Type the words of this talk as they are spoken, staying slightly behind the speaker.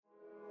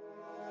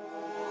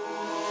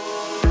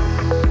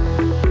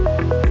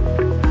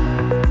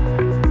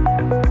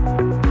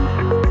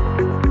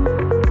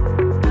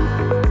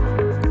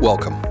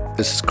Welcome.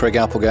 This is Craig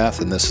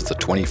Applegath, and this is the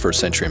 21st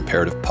Century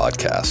Imperative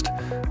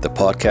Podcast, the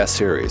podcast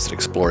series that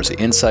explores the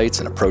insights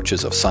and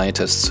approaches of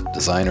scientists,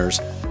 designers,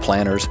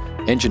 planners,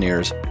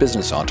 engineers,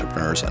 business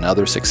entrepreneurs, and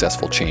other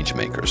successful change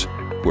makers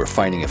who are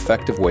finding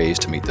effective ways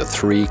to meet the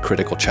three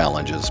critical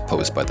challenges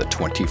posed by the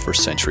 21st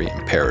Century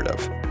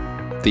Imperative.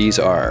 These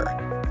are: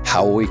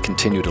 how will we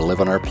continue to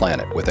live on our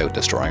planet without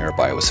destroying our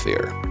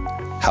biosphere?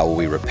 How will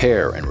we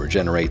repair and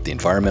regenerate the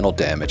environmental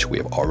damage we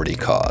have already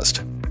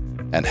caused?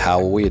 And how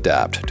will we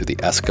adapt to the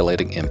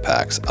escalating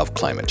impacts of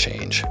climate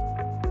change?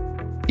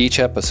 Each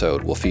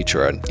episode will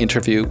feature an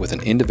interview with an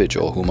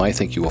individual whom I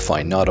think you will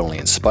find not only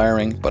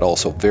inspiring, but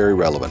also very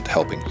relevant,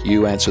 helping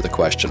you answer the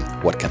question,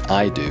 what can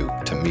I do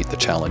to meet the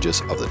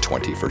challenges of the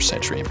 21st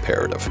Century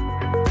Imperative?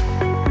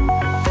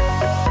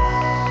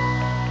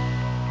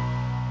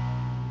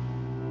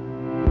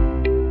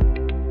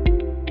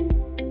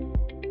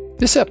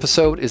 This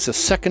episode is the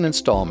second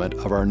installment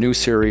of our new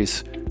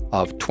series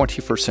of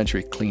 21st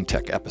Century Clean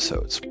Tech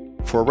episodes.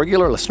 For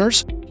regular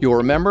listeners, you'll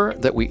remember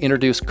that we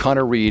introduced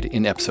Connor Reid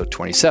in episode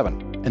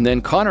 27, and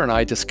then Connor and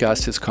I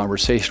discussed his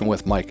conversation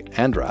with Mike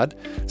Andrade,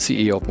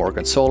 CEO of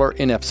Morgan Solar,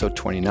 in episode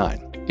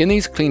 29. In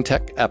these Clean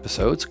Tech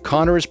episodes,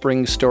 Connor is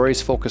bringing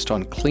stories focused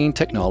on clean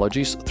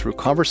technologies through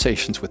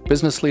conversations with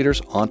business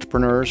leaders,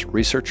 entrepreneurs,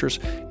 researchers,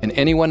 and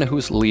anyone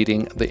who's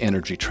leading the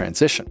energy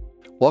transition.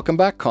 Welcome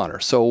back,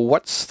 Connor. So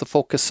what's the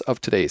focus of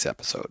today's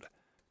episode?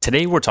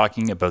 Today, we're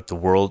talking about the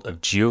world of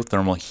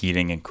geothermal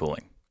heating and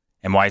cooling,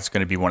 and why it's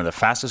going to be one of the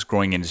fastest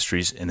growing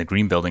industries in the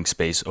green building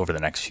space over the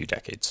next few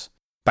decades.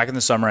 Back in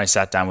the summer, I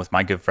sat down with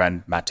my good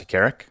friend, Matt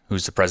Takarik,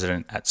 who's the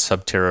president at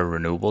Subterra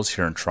Renewables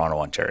here in Toronto,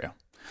 Ontario.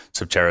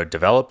 Subterra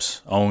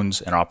develops, owns,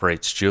 and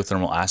operates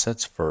geothermal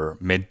assets for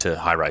mid to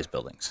high-rise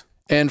buildings.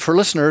 And for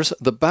listeners,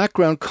 the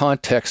background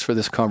context for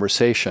this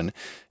conversation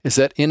is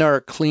that in our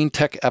clean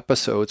tech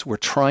episodes, we're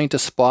trying to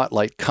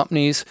spotlight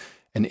companies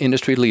and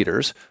industry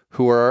leaders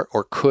who are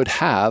or could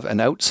have an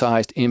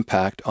outsized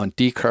impact on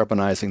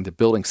decarbonizing the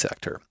building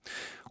sector.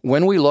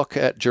 When we look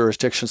at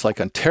jurisdictions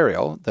like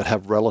Ontario that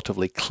have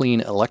relatively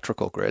clean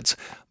electrical grids,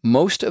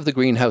 most of the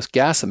greenhouse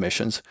gas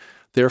emissions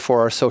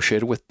therefore are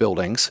associated with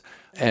buildings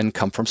and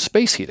come from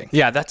space heating.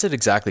 Yeah, that's it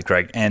exactly,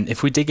 Craig. And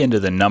if we dig into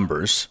the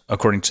numbers,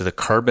 according to the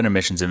carbon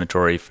emissions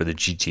inventory for the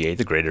GTA,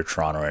 the Greater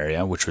Toronto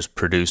Area, which was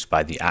produced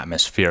by the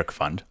Atmospheric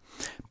Fund,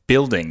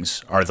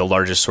 buildings are the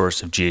largest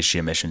source of GHG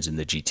emissions in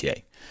the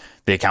GTA.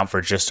 They account for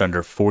just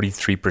under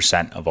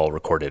 43% of all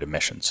recorded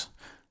emissions.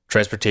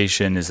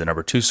 Transportation is the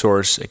number two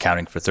source,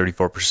 accounting for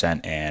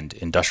 34%, and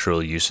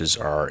industrial uses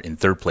are in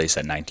third place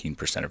at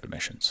 19% of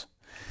emissions.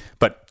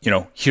 But,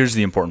 here's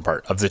the important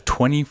part. Of the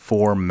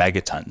 24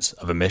 megatons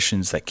of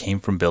emissions that came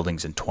from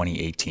buildings in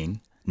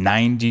 2018,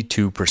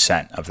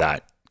 92% of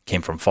that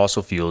came from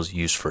fossil fuels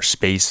used for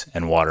space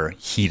and water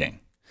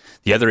heating.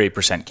 The other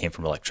 8% came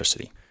from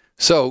electricity.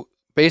 So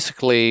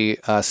basically,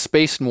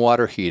 space and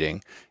water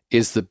heating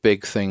is the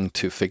big thing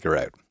to figure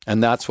out.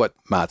 And that's what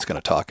Matt's going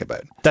to talk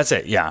about. That's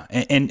it, yeah.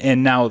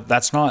 And now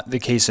that's not the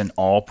case in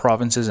all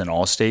provinces and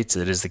all states.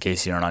 It is the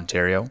case here in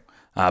Ontario.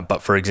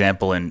 But for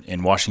example,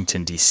 in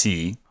Washington,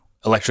 D.C.,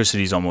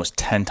 electricity is almost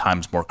 10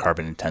 times more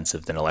carbon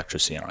intensive than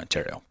electricity in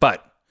Ontario.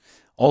 But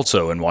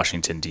also in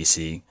Washington,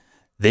 D.C.,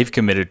 they've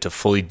committed to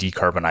fully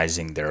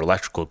decarbonizing their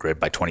electrical grid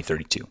by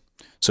 2032.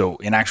 So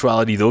in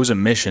actuality, those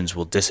emissions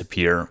will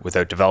disappear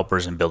without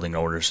developers and building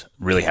owners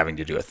really having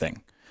to do a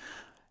thing.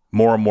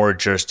 More and more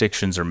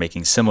jurisdictions are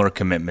making similar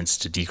commitments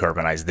to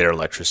decarbonize their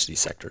electricity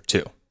sector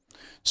too.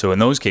 So in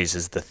those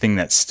cases, the thing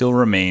that still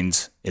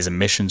remains is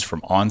emissions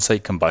from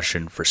on-site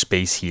combustion for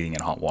space heating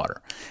and hot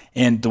water.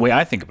 And the way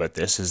I think about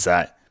this is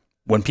that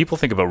when people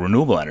think about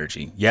renewable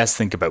energy, yes,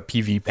 think about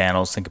PV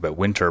panels, think about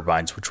wind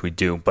turbines, which we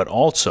do, but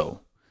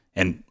also,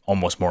 and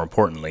almost more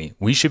importantly,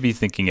 we should be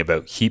thinking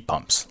about heat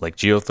pumps, like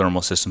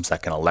geothermal systems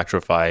that can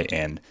electrify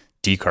and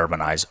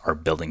decarbonize our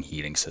building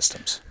heating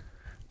systems.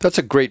 That's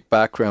a great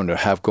background to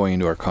have going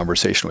into our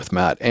conversation with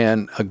Matt,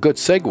 and a good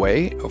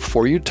segue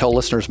for you to tell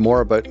listeners more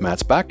about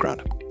Matt's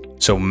background.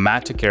 So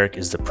Matt Takarik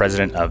is the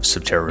president of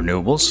Subterra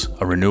Renewables,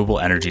 a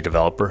renewable energy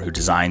developer who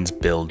designs,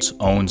 builds,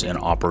 owns, and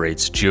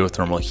operates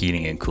geothermal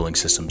heating and cooling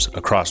systems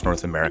across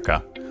North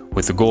America,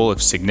 with the goal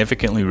of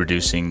significantly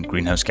reducing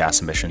greenhouse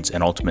gas emissions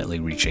and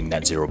ultimately reaching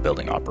net zero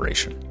building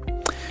operation.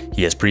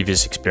 He has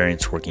previous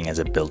experience working as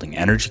a building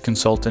energy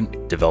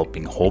consultant,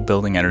 developing whole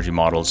building energy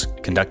models,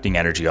 conducting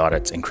energy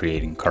audits, and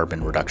creating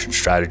carbon reduction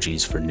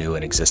strategies for new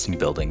and existing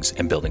buildings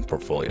and building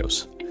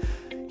portfolios.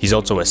 He's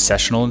also a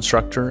sessional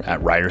instructor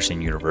at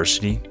Ryerson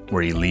University,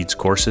 where he leads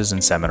courses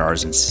and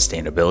seminars in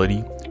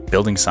sustainability,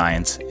 building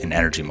science, and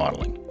energy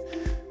modeling.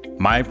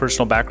 My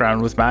personal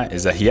background with Matt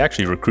is that he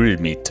actually recruited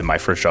me to my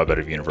first job out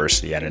of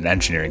university at an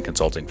engineering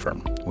consulting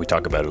firm. We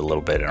talk about it a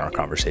little bit in our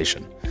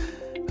conversation.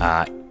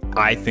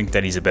 I think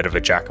that he's a bit of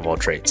a jack of all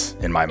trades.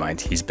 In my mind,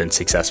 he's been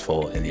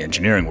successful in the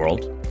engineering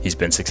world. He's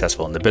been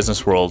successful in the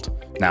business world,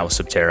 now with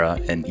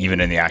Subterra, and even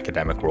in the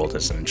academic world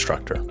as an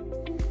instructor.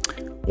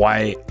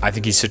 Why I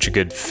think he's such a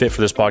good fit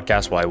for this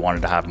podcast, why I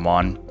wanted to have him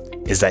on,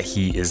 is that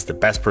he is the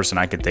best person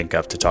I can think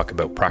of to talk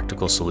about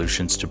practical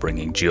solutions to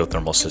bringing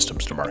geothermal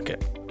systems to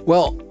market.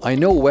 Well, I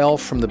know well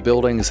from the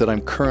buildings that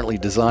I'm currently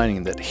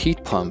designing that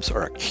heat pumps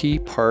are a key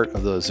part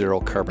of the zero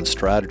carbon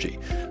strategy.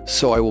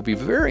 So I will be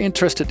very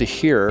interested to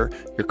hear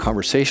your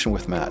conversation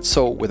with Matt.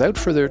 So without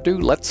further ado,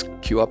 let's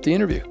cue up the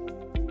interview.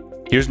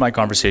 Here's my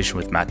conversation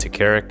with Matt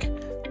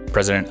Takarik,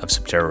 president of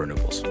Subterra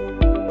Renewables.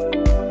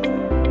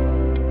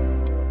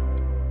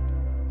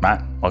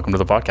 Matt, welcome to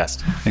the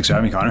podcast. Thanks for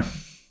having me, Connor.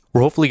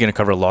 We're hopefully going to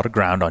cover a lot of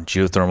ground on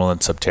geothermal and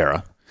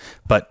Subterra.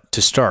 But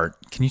to start,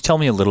 can you tell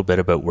me a little bit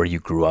about where you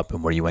grew up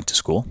and where you went to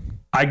school?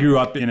 I grew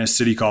up in a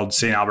city called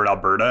St. Albert,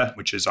 Alberta,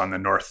 which is on the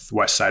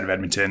northwest side of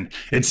Edmonton.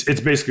 It's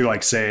basically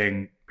like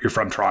saying you're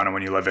from Toronto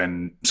when you live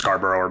in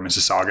Scarborough or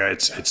Mississauga.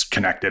 It's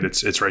connected.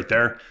 It's right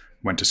there.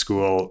 Went to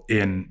school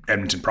in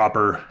Edmonton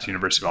proper, to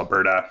University of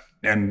Alberta,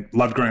 and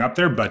loved growing up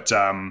there, but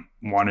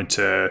wanted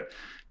to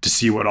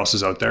see what else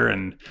is out there.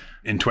 And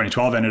in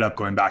 2012, ended up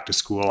going back to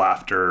school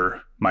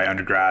after my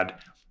undergrad.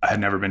 I had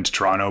never been to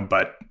Toronto,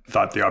 but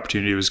thought the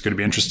opportunity was going to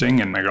be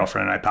interesting. And my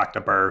girlfriend and I packed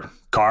up our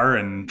car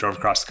and drove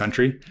across the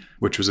country,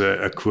 which was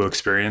a cool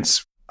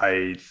experience.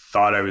 I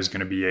thought I was going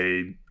to be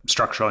a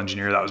structural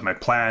engineer. That was my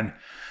plan.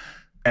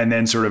 And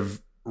then sort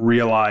of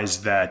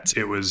realized that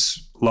it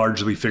was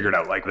largely figured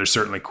out. Like there's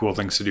certainly cool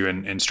things to do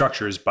in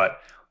structures, but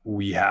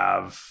we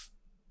have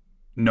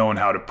known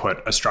how to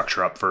put a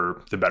structure up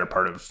for the better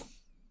part of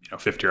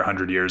 50 or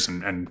 100 years,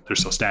 and they're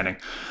still standing.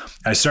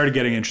 I started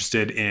getting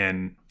interested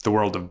in the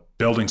world of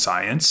building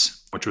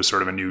science, which was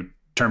sort of a new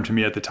term to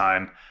me at the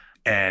time.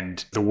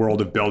 And the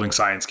world of building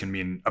science can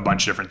mean a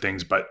bunch of different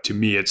things, but to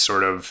me, it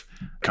sort of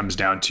comes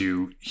down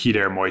to heat,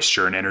 air,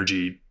 moisture, and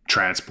energy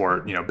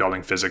transport.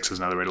 Building physics is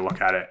another way to look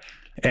at it.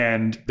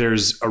 And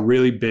there's a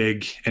really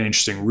big and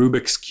interesting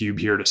Rubik's Cube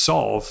here to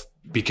solve,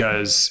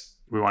 because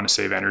we want to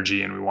save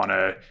energy and we want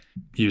to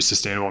use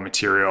sustainable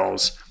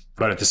materials,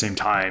 but at the same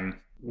time,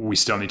 we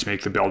still need to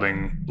make the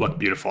building look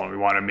beautiful, and we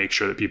want to make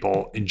sure that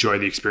people enjoy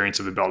the experience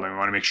of the building. We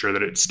want to make sure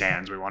that it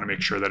stands. We want to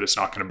make sure that it's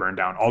not going to burn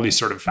down. All these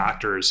sort of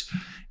factors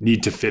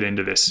need to fit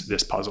into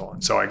this puzzle.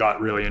 And so I got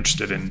really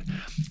interested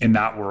in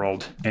that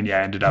world, and I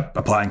ended up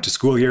applying to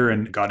school here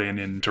and got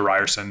into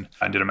Ryerson.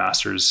 I did a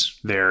master's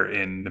there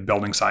in the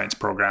building science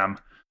program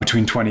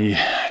between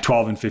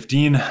 2012 and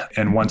 15.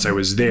 And once I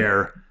was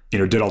there,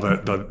 did all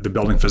the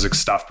building physics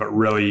stuff, but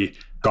really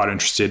got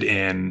interested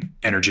in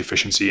energy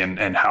efficiency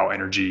and how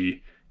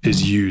energy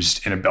is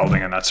used in a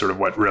building. And that's sort of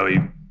what really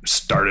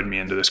started me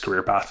into this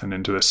career path and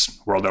into this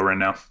world that we're in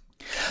now.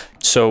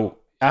 So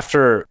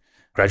after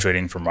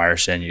graduating from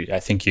Ryerson, I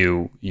think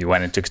you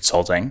went into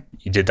consulting.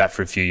 You did that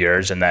for a few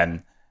years, and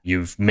then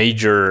you've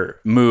made your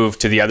move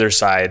to the other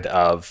side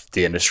of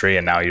the industry,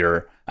 and now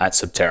you're at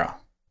Subterra.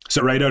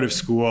 So right out of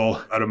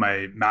school, out of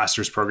my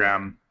master's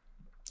program,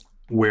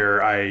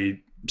 where I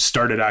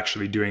started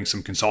actually doing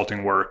some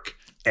consulting work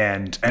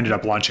and ended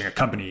up launching a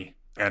company,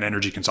 an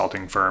energy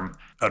consulting firm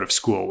out of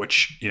school,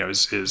 which,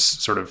 is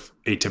sort of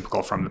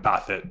atypical from the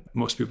path that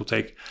most people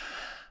take.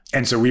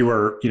 And so we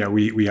were,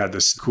 we had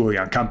this cool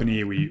young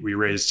company. We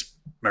raised,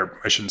 or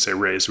I shouldn't say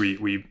raised,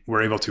 we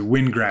were able to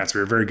win grants.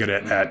 We were very good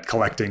at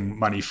collecting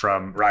money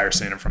from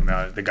Ryerson and from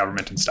the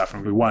government and stuff.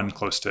 And we won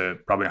close to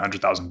probably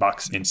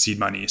 $100,000 in seed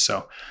money.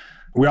 So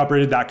we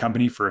operated that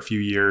company for a few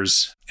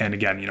years. And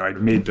again, I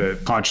made the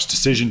conscious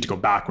decision to go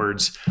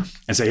backwards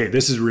and say, hey,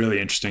 this is really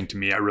interesting to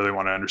me. I really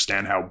want to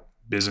understand how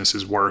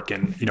businesses work.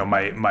 And,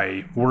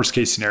 my worst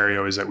case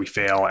scenario is that we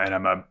fail and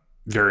I'm a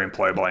very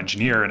employable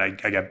engineer, and I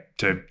get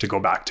to go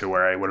back to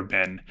where I would have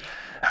been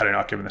had I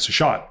not given this a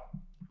shot.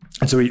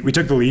 And so we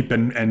took the leap,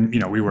 and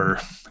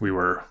we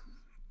were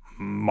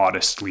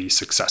modestly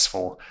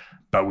successful,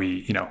 but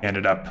we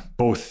ended up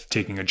both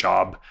taking a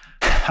job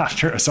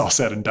after it's all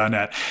said and done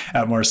at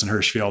Morrison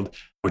Hershfield,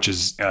 which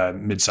is a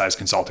mid-sized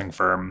consulting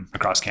firm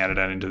across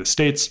Canada and into the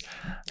States.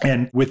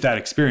 And with that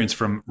experience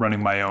from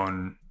running my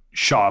own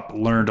shop,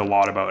 learned a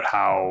lot about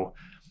how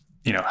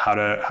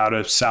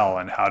to sell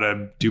and how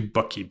to do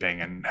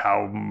bookkeeping and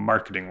how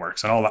marketing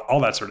works and all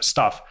that sort of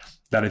stuff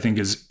that I think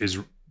is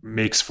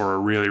makes for a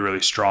really,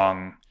 really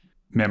strong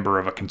member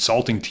of a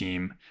consulting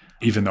team,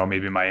 even though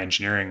maybe my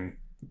engineering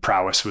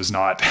prowess was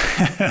not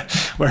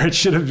where it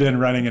should have been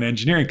running an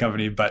engineering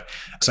company. But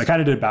so I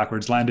kind of did it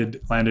backwards, landed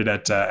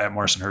at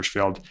Morrison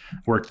Hershfield,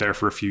 worked there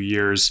for a few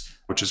years,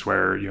 which is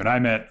where you and I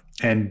met,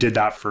 and did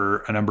that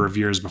for a number of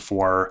years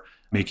before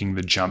making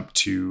the jump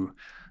to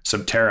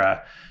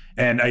Subterra.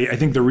 And I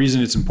think the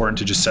reason it's important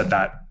to just set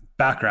that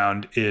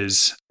background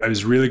is I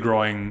was really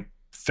growing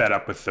fed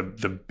up with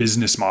the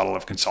business model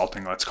of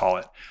consulting, let's call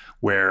it,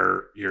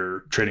 where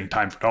you're trading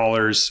time for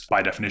dollars.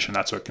 By definition,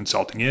 that's what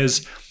consulting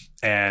is.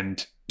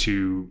 And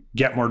to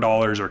get more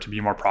dollars or to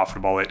be more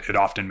profitable, it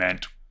often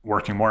meant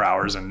working more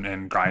hours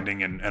and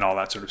grinding and all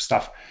that sort of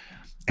stuff.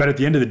 But at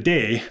the end of the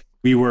day,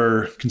 we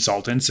were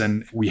consultants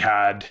and we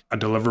had a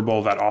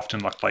deliverable that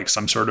often looked like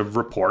some sort of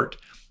report.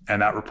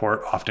 And that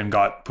report often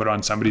got put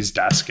on somebody's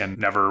desk and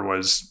never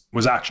was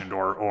actioned,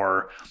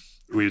 or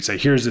we would say,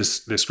 here's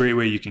this great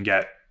way you can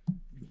get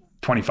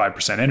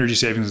 25% energy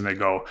savings, and they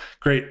go,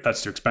 great,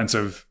 that's too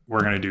expensive.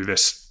 We're going to do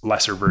this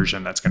lesser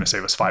version that's going to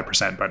save us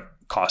 5%, but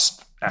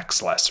cost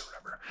X less or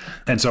whatever.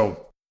 And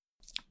so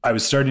I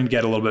was starting to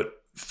get a little bit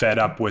fed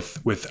up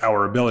with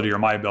our ability, or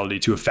my ability,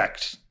 to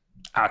affect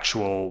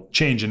actual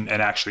change and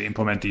actually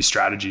implement these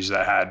strategies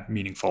that had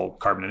meaningful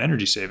carbon and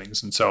energy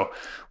savings. And so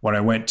when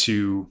I went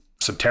to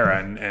Subterra,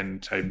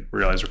 and I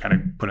realize we're kind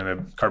of putting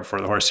the cart before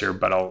the horse here,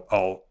 but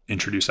I'll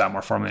introduce that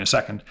more formally in a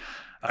second.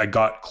 I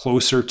got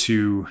closer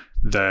to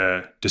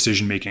the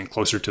decision making,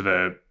 closer to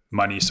the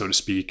money, so to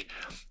speak,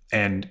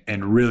 and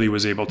really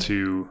was able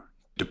to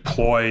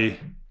deploy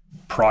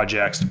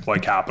projects, deploy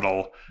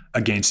capital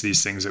against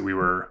these things that we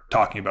were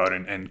talking about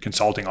and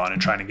consulting on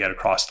and trying to get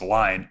across the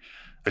line.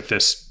 With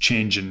this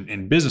change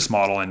in business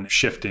model and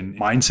shift in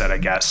mindset, I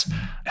guess,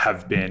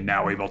 have been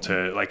now able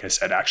to, like I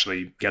said,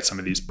 actually get some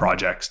of these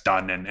projects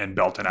done and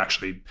built and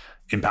actually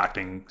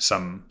impacting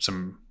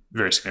some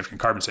very significant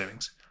carbon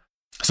savings.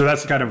 So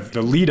that's kind of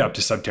the lead up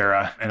to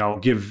Subterra, and I'll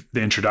give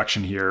the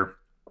introduction here,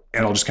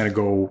 and I'll just kind of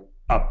go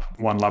up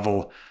one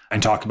level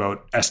and talk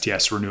about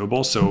STS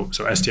Renewables. So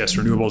STS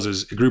Renewables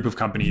is a group of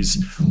companies,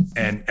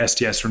 and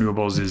STS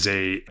Renewables is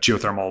a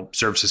geothermal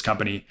services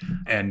company.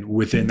 And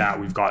within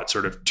that, we've got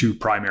sort of two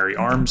primary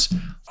arms.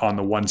 On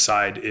the one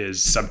side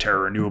is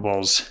Subterra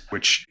Renewables,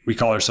 which we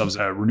call ourselves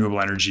a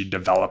renewable energy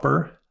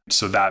developer.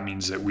 So that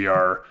means that we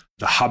are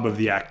the hub of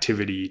the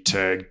activity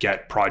to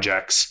get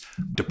projects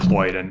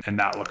deployed. And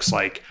that looks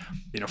like,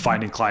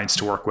 finding clients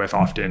to work with,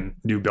 often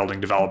new building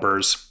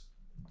developers,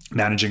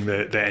 managing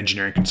the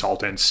engineering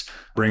consultants,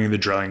 bringing the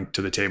drilling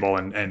to the table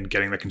and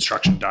getting the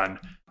construction done,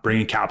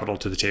 bringing capital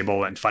to the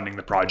table and funding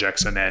the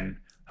projects, and then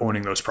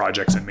owning those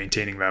projects and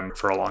maintaining them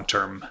for a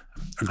long-term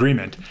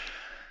agreement.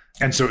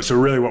 And so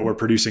really what we're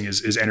producing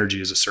is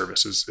energy as a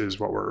service is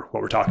what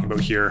we're talking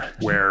about here,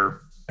 where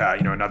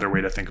another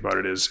way to think about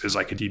it is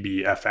like a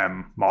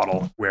DBFM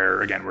model,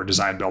 where again, we're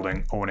design,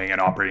 building, owning,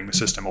 and operating the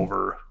system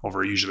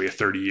over usually a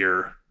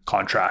 30-year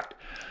contract.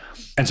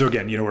 And so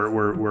again,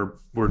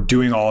 we're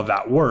doing all of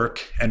that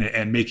work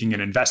and making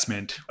an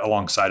investment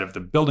alongside of the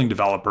building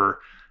developer.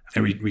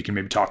 And we can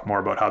maybe talk more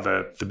about how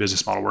the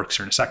business model works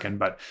here in a second,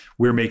 but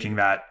we're making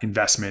that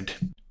investment,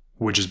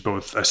 which is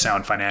both a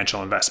sound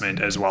financial investment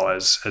as well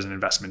as an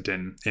investment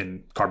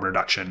in carbon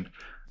reduction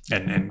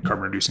and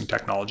carbon reducing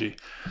technology.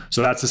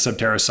 So that's the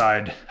Subterra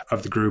side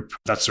of the group.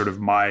 That's sort of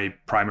my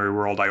primary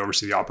world. I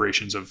oversee the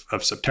operations of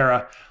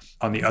Subterra.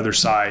 On the other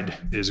side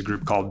is a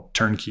group called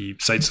Turnkey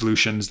Site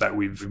Solutions that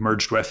we've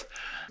merged with.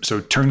 So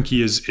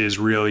Turnkey is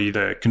really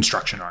the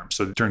construction arm.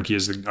 So the Turnkey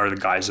are the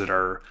guys that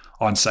are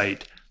on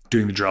site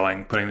doing the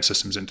drilling, putting the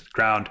systems into the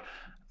ground.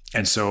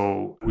 And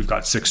so we've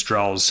got 6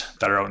 drills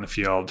that are out in the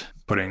field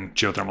putting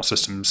geothermal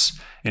systems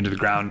into the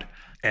ground.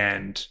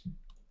 And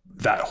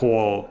that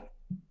whole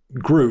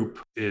group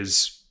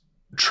is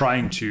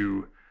trying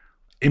to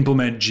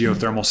implement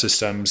geothermal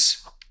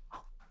systems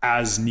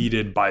as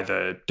needed by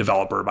the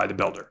developer, by the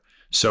builder.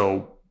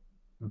 So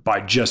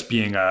by just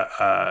being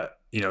a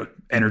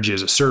energy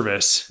as a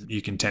service,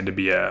 you can tend to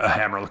be a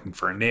hammer looking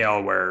for a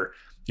nail, where,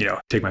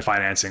 take my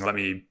financing, let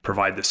me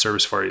provide this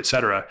service for you, et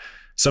cetera.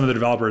 Some of the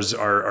developers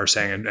are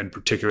saying, and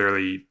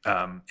particularly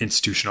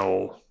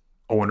institutional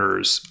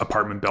owners,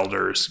 apartment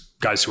builders,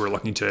 guys who are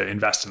looking to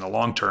invest in the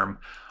long term,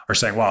 are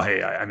saying, well,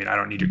 hey, I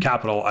don't need your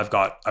capital. I've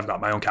got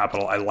my own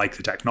capital. I like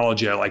the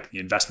technology. I like the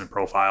investment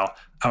profile.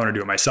 I want to do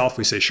it myself.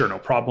 We say, sure, no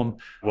problem.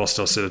 We'll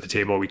still sit at the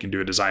table. We can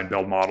do a design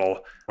build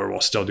model where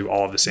we'll still do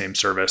all of the same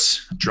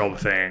service, drill the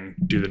thing,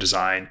 do the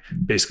design,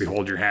 basically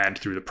hold your hand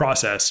through the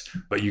process,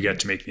 but you get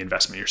to make the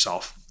investment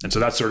yourself. And so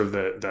that's sort of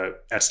the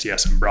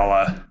STS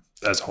umbrella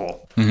as a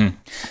whole. Mm-hmm.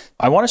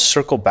 I want to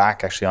circle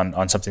back actually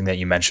on something that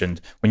you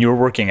mentioned when you were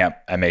working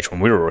at MH, when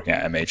we were working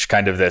at MH,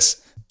 kind of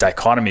this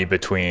dichotomy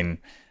between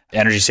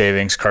energy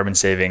savings, carbon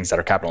savings that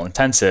are capital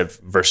intensive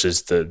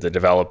versus the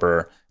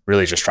developer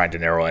really just trying to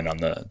narrow in on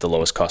the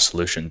lowest cost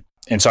solution.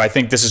 And so I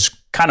think this is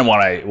kind of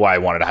why I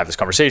wanted to have this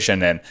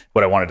conversation, and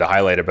what I wanted to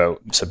highlight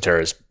about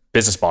Subterra's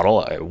business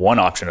model, one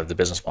option of the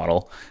business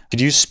model.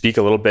 Could you speak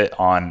a little bit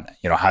on,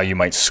 how you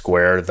might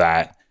square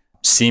that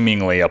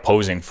seemingly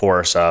opposing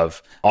force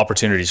of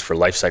opportunities for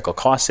life cycle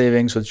cost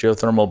savings with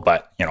geothermal,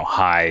 but,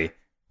 high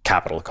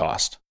capital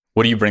cost?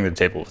 What do you bring to the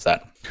table with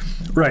that?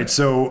 Right.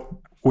 So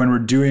when we're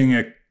doing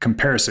a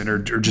comparison, or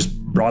just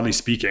broadly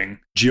speaking,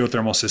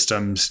 geothermal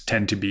systems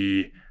tend to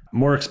be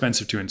more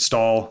expensive to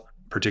install,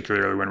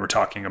 particularly when we're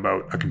talking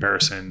about a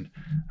comparison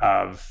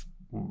of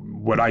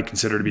what I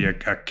consider to be a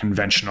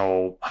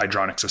conventional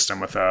hydronic system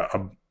with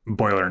a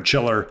boiler and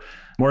chiller.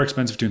 More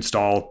expensive to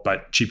install,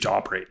 but cheap to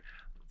operate.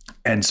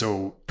 And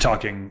so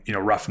talking,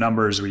 rough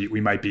numbers,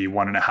 we might be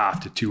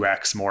 1.5 to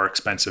 2x more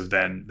expensive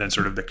than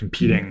sort of the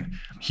competing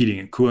heating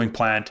and cooling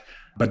plant.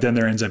 But then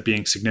there ends up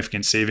being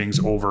significant savings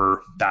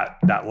over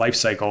that life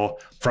cycle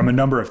from a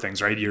number of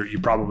things, right? You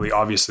probably,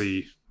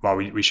 obviously, well,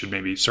 we should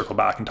maybe circle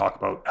back and talk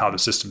about how the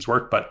systems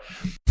work, but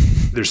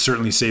there's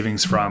certainly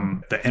savings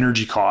from the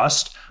energy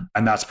cost,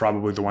 and that's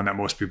probably the one that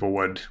most people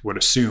would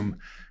assume.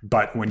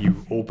 But when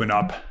you open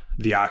up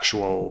the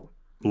actual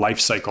life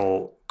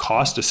cycle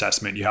cost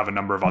assessment, you have a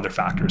number of other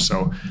factors.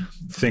 So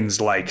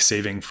things like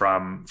saving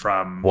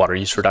from water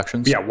use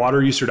reductions. Yeah,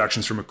 water use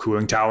reductions from a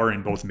cooling tower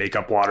in both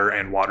makeup water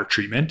and water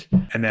treatment.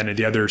 And then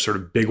the other sort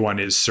of big one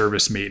is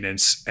service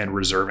maintenance and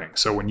reserving.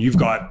 So when you've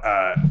got,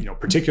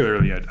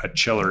 particularly a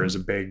chiller is a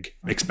big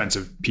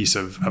expensive piece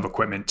of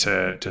equipment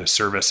to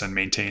service and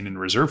maintain and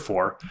reserve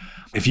for.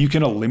 If you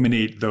can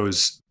eliminate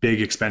those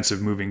big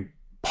expensive moving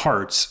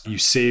parts, you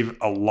save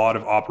a lot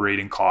of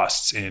operating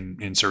costs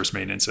in service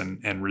maintenance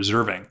and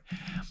reserving.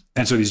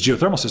 And so these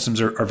geothermal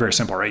systems are very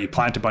simple, right? You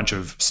plant a bunch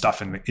of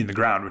stuff in the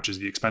ground, which is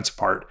the expensive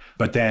part,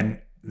 but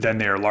then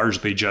they are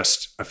largely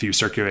just a few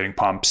circulating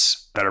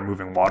pumps that are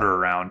moving water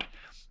around.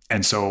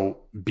 And so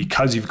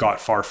because you've got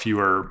far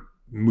fewer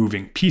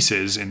moving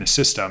pieces in the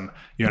system,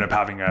 you end up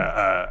having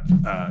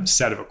a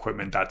set of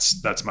equipment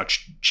that's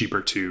much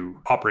cheaper to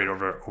operate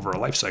over a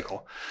life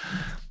cycle.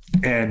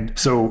 And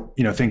so,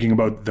 thinking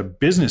about the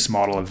business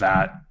model of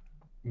that,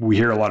 we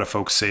hear a lot of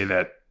folks say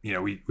that,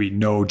 we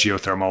know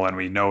geothermal and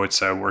we know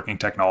it's a working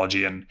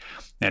technology and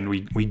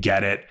we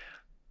get it.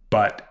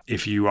 But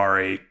if you are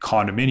a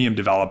condominium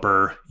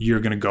developer, you're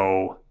going to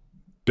go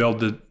build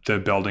the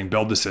building,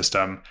 build the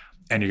system,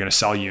 and you're going to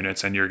sell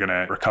units and you're going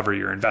to recover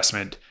your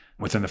investment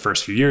within the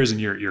first few years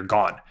and you're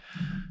gone.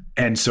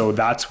 And so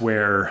that's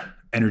where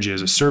energy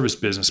as a service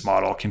business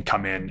model can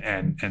come in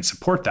and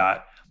support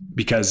that,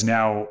 because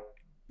now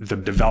the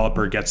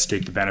developer gets to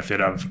take the benefit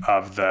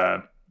of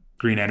the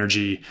green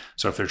energy.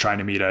 So if they're trying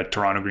to meet a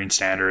Toronto Green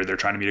Standard, they're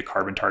trying to meet a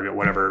carbon target,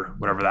 whatever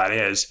that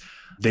is,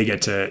 they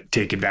get to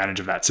take advantage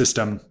of that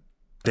system.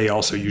 They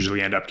also usually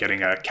end up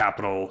getting a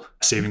capital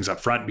savings up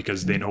front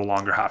because they no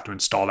longer have to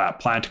install that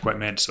plant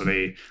equipment. So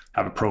they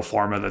have a pro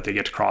forma that they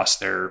get to cross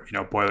their,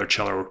 boiler,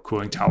 chiller, or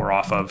cooling tower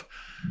off of.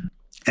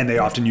 And they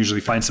often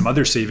usually find some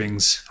other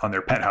savings on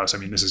their penthouse. I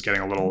mean, this is getting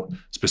a little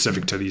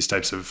specific to these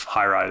types of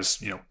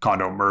high-rise,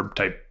 condo MERB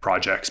type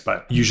projects,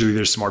 but usually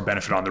there's some more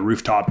benefit on the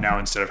rooftop now.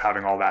 Instead of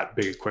having all that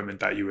big equipment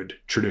that you would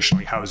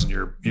traditionally house in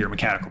your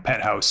mechanical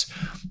penthouse,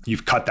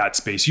 you've cut that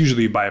space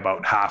usually by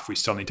about half. We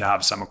still need to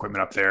have some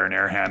equipment up there, an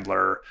air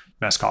handler,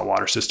 Mescot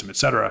water system, et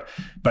cetera.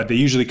 But they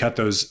usually cut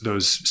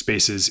those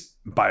spaces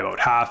by about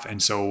half.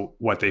 And so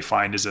what they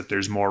find is that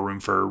there's more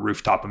room for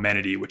rooftop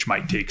amenity, which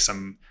might take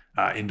some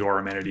indoor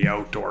amenity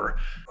outdoor,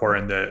 or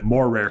in the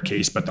more rare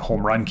case, but the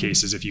home run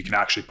case is if you can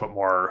actually put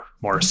more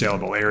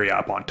saleable area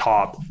up on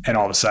top. And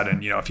all of a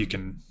sudden, if you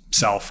can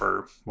sell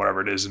for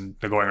whatever it is, and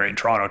the going rate in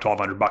Toronto,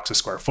 $1,200 a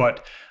square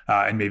foot,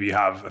 and maybe you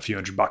have a few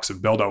 $100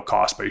 of build out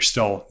costs, but you're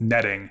still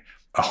netting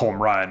a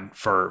home run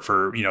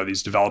for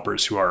these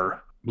developers who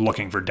are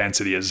looking for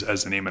density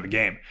as the name of the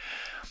game.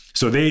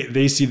 So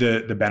they see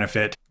the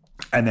benefit.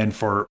 And then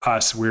for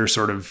us, we're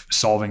sort of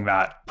solving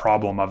that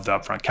problem of the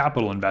upfront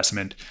capital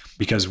investment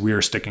because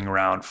we're sticking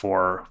around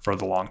for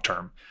the long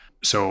term.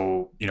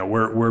 So,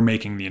 we're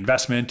making the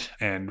investment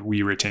and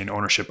we retain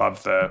ownership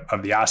of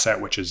the asset,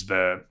 which is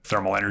the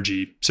thermal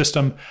energy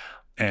system.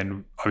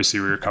 And obviously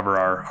we recover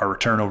our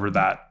return over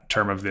that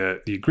term of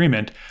the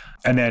agreement.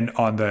 And then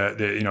on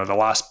the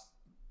last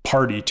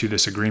party to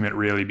this agreement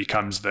really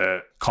becomes the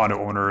condo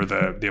owner,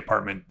 the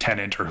apartment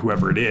tenant, or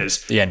whoever it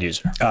is, the end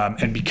user.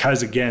 And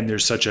because again,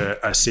 there's such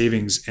a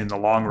savings in the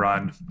long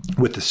run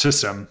with the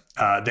system,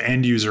 the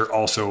end user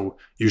also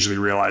usually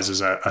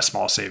realizes a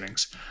small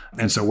savings.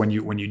 And so when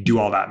you do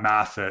all that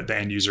math, the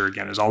end user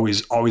again is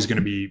always going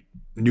to be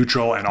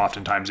neutral, and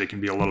oftentimes they can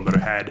be a little bit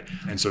ahead.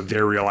 And so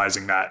they're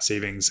realizing that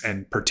savings,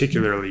 and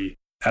particularly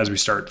as we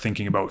start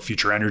thinking about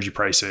future energy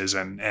prices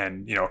and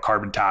a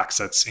carbon tax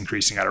that's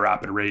increasing at a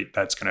rapid rate,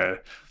 that's going to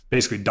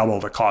basically double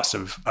the cost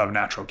of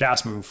natural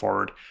gas moving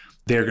forward,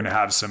 they're going to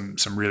have some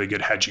really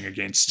good hedging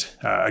against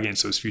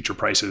those future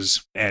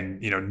prices, and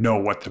know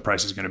what the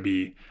price is going to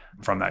be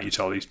from that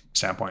utility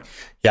standpoint.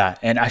 Yeah,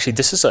 and actually,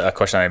 this is a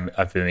question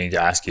I've been meaning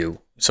to ask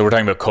you. So we're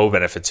talking about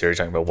co-benefits here. You're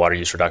talking about water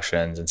use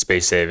reductions and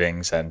space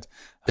savings and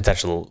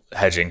potential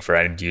hedging for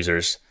end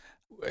users.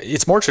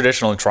 It's more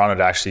traditional in Toronto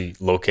to actually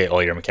locate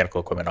all your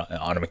mechanical equipment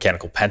on a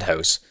mechanical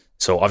penthouse.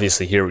 So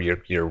obviously here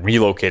you're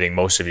relocating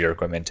most of your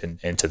equipment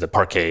into the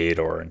parkade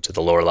or into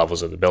the lower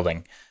levels of the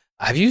building.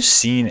 Have you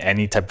seen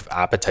any type of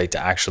appetite to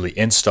actually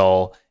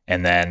install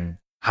and then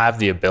have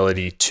the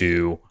ability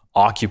to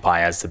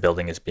occupy as the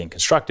building is being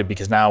constructed?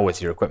 Because now with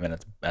your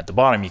equipment at the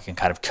bottom, you can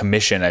kind of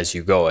commission as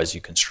you go, as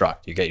you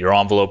construct. You get your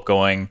envelope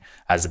going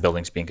as the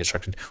building's being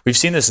constructed. We've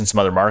seen this in some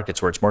other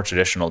markets where it's more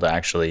traditional to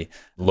actually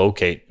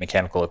locate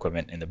mechanical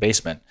equipment in the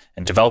basement,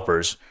 and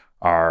developers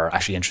are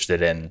actually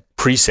interested in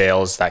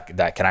pre-sales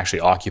that can actually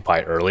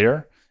occupy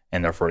earlier,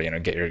 and therefore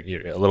get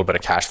your a little bit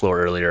of cash flow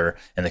earlier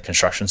in the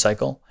construction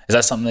cycle. Is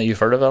that something that you've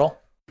heard of at all?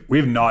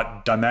 We've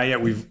not done that yet.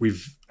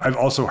 I've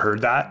also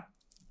heard that.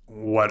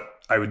 What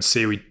I would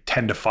say we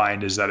tend to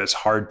find is that it's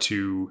hard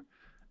to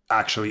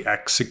actually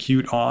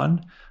execute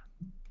on.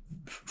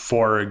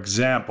 For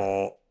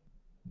example,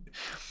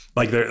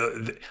 like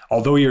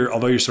although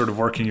you're sort of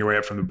working your way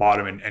up from the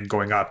bottom and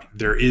going up,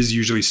 there is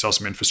usually still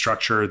some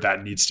infrastructure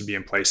that needs to be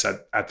in place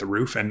at the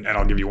roof. And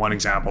I'll give you one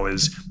example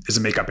is a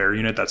makeup air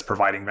unit that's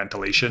providing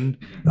ventilation.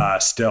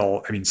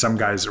 Still, I mean, some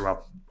guys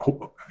are,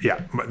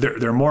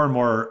 there are more and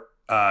more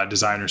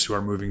designers who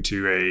are moving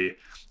to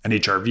an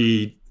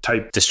HRV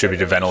type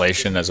distributed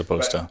ventilation as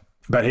opposed to.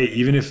 But hey,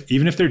 even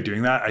if they're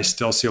doing that, I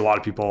still see a lot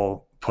of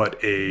people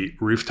put a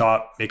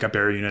rooftop makeup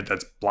air unit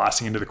that's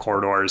blasting into the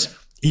corridors,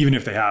 even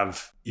if they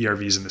have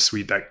ERVs in the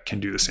suite that can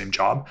do the same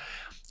job.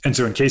 And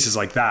so in cases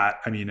like that,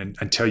 I mean,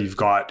 until you've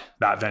got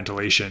that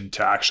ventilation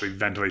to actually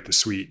ventilate the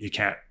suite, you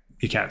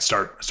can't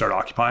start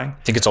occupying.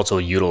 I think it's also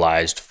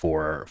utilized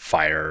for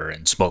fire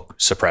and smoke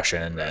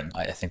suppression, and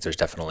I think there's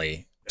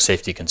definitely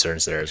safety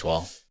concerns there as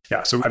well.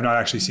 Yeah, so I've not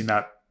actually seen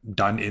that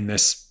done in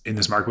this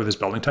market with this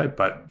building type,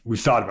 but we've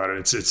thought about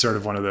it. It's sort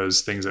of one of those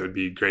things that would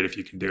be great if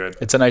you can do it.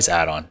 It's a nice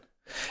add-on.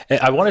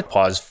 I want to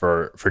pause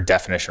for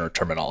definition or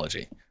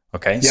terminology.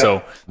 Okay, Yep.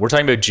 So we're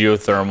talking about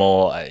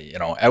geothermal.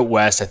 Out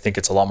west, I think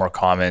it's a lot more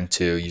common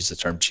to use the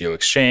term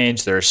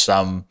geo-exchange. There are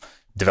some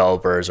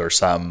developers or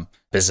some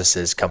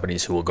businesses,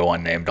 companies who will go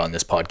unnamed on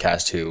this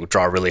podcast who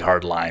draw a really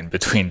hard line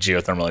between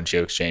geothermal and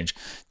geo-exchange.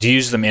 Do you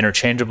use them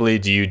interchangeably?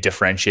 Do you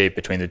differentiate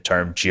between the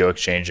term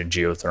geo-exchange and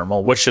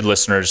geothermal? What should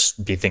listeners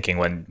be thinking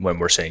when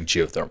we're saying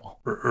geothermal?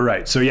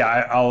 Right. So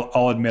yeah,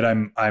 I'll admit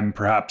I'm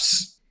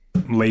perhaps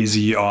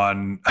lazy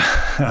on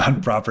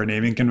proper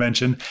naming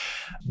convention.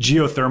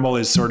 Geothermal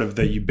is sort of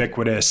the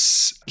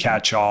ubiquitous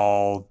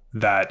catch-all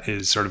that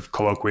is sort of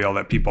colloquial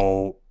that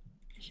people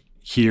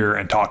hear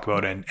and talk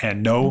about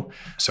and know.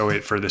 So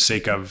for the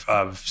sake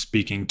of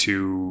speaking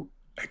to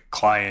a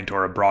client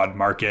or a broad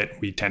market,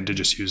 we tend to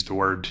just use the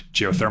word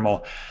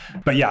geothermal.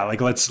 But yeah,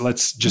 like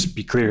let's just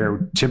be clear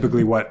here.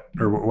 Typically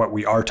what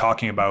we are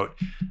talking about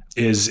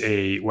is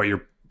what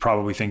you're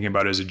probably thinking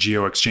about as a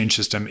geo-exchange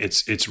system.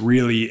 It's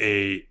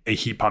really a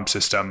heat pump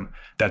system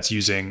that's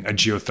using a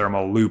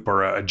geothermal loop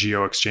or a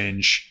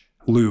geo-exchange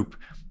loop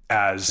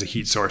as a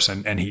heat source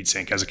and heat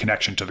sink as a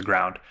connection to the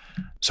ground.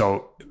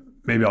 So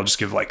maybe I'll just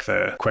give like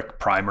the quick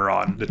primer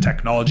on the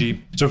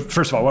technology. So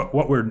first of all,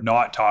 what we're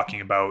not talking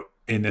about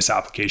in this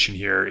application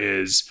here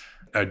is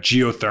a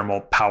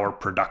geothermal power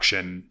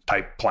production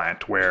type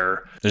plant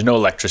where there's no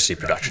electricity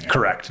production.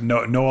 Correct.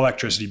 No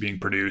electricity being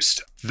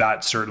produced.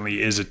 That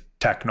certainly is a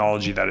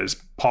technology that is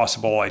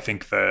possible. I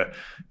think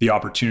the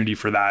opportunity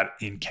for that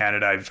in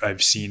Canada,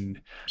 I've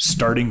seen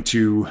starting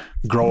to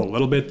grow a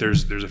little bit.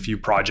 There's a few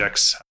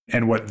projects,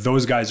 and what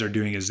those guys are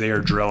doing is they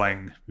are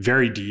drilling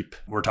very deep.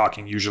 We're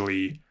talking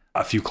usually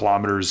a few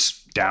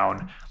kilometers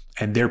down,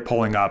 and they're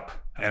pulling up,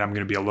 and I'm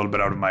going to be a little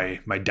bit out of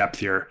my depth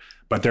here,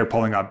 but they're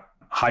pulling up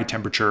high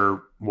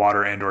temperature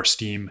water and or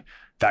steam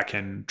that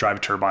can drive a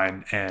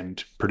turbine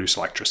and produce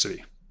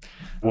electricity.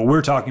 What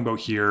we're talking about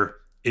here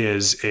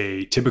is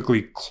a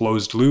typically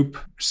closed loop,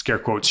 scare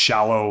quotes,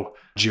 shallow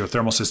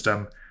geothermal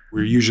system.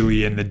 We're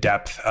usually in the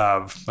depth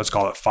of, let's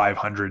call it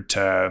 500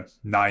 to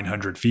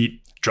 900 feet.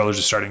 Drillers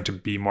are starting to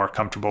be more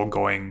comfortable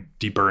going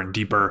deeper and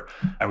deeper.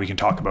 And we can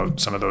talk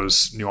about some of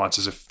those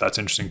nuances if that's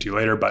interesting to you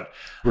later. But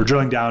we're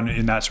drilling down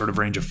in that sort of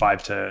range of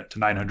 500 to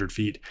 900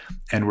 feet.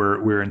 And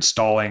we're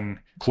installing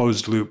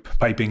closed loop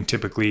piping,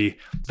 typically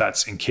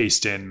that's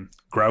encased in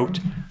grout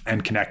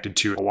and connected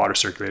to a water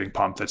circulating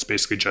pump that's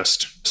basically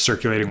just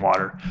circulating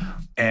water.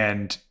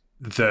 And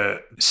the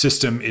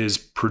system is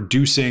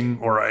producing,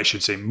 or I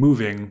should say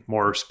moving,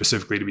 more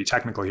specifically to be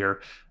technical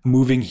here,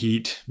 moving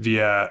heat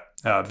via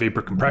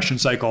vapor compression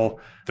cycle,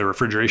 the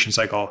refrigeration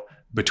cycle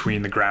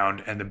between the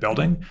ground and the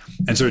building.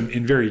 And so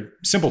in very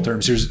simple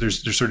terms,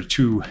 there's sort of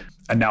two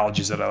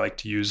analogies that I like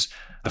to use.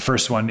 The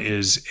first one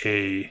is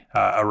a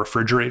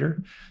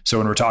refrigerator. So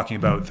when we're talking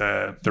about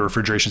the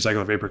refrigeration cycle,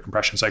 the vapor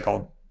compression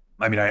cycle,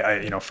 I mean,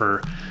 I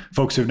for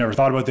folks who've never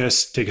thought about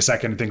this, take a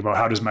second and think about,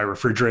 how does my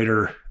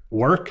refrigerator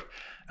work?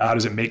 How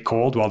does it make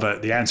cold? Well,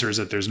 the answer is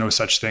that there's no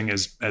such thing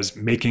as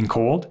making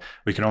cold.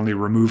 We can only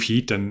remove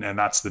heat, and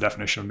that's the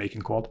definition of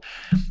making cold.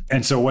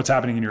 And so what's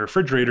happening in your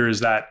refrigerator is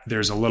that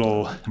there's a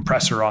little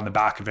compressor on the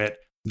back of it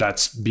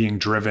that's being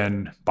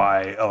driven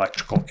by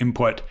electrical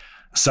input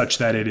such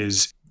that it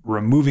is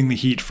removing the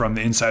heat from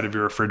the inside of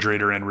your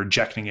refrigerator and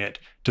rejecting it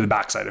to the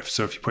backside.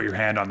 So if you put your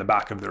hand on the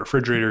back of the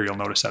refrigerator, you'll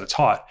notice that it's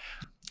hot.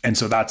 And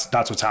so that's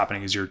what's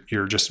happening, is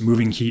you're just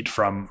moving heat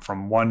from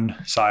one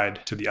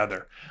side to the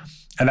other.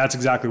 And that's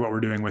exactly what we're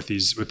doing with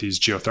these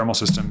geothermal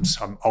systems.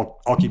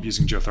 I'll keep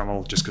using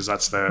geothermal just because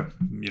that's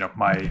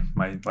my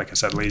like I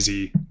said,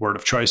 lazy word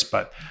of choice.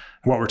 But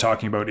what we're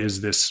talking about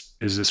is this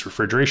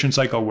refrigeration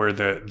cycle where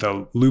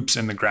the loops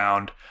in the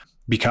ground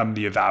become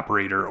the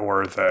evaporator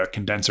or the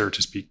condenser,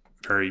 to speak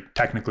very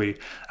technically.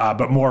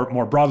 But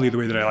more broadly, the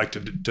way that I like to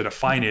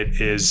define it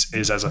is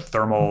as a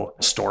thermal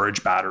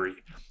storage battery,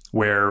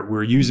 where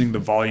we're using the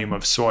volume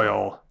of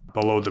soil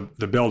below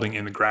the building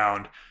in the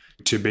ground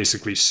to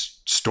basically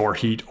store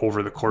heat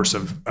over the course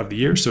of the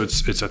year. So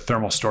it's a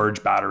thermal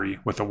storage battery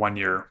with a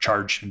 1-year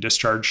charge and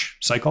discharge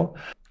cycle.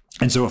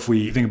 And so if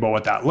we think about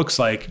what that looks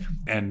like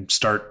and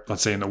start,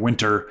 let's say in the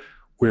winter,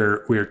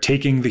 we're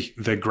taking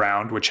the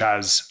ground, which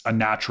has a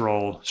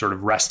natural sort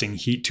of resting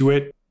heat to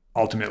it.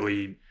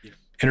 Ultimately,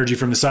 energy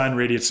from the sun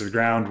radiates to the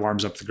ground,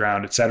 warms up the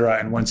ground, et cetera.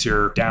 And once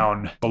you're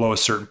down below a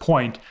certain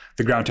point,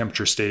 the ground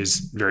temperature stays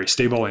very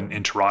stable.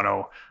 In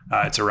Toronto,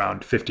 it's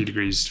around 50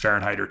 degrees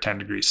Fahrenheit or 10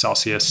 degrees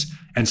Celsius.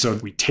 And so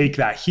we take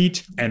that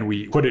heat and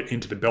we put it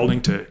into the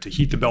building to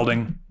heat the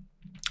building.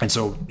 And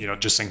so,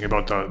 just thinking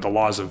about the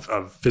laws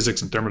of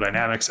physics and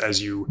thermodynamics,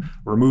 as you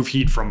remove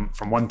heat from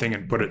one thing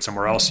and put it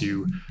somewhere else,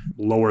 you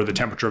lower the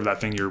temperature of that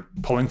thing you're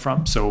pulling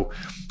from. So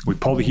we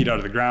pull the heat out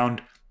of the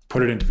ground,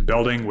 put it into the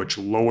building, which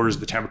lowers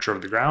the temperature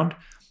of the ground.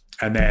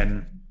 And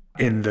then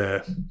in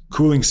the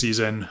cooling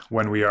season,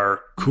 when we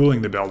are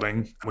cooling the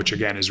building, which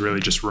again is really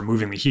just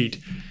removing the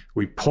heat,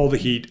 we pull the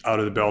heat out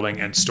of the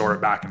building and store it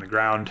back in the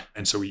ground.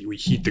 And so we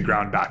heat the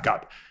ground back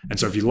up. And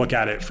so if you look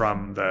at it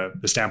from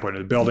the standpoint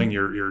of the building,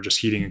 you're just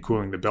heating and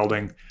cooling the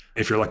building.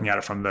 If you're looking at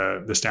it from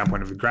the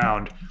standpoint of the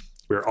ground,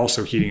 we're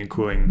also heating and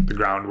cooling the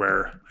ground,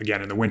 where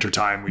again, in the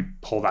wintertime, we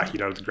pull that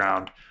heat out of the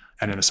ground.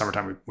 And in the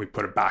summertime, we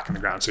put it back in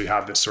the ground. So you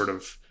have this sort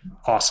of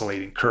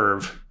oscillating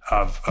curve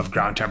of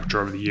ground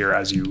temperature over the year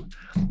as you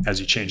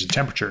change the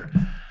temperature.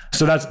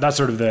 So that's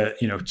sort of the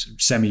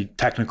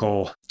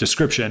semi-technical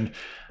description.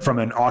 From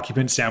an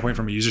occupant standpoint,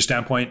 from a user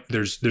standpoint,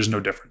 there's no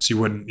difference. You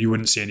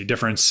wouldn't see any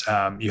difference.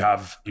 You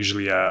have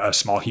usually a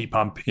small heat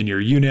pump in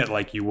your unit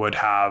like you would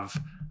have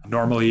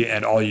normally,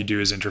 and all you do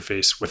is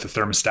interface with the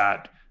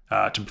thermostat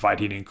to provide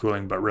heating and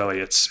cooling, but really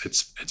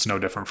it's no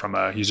different from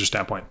a user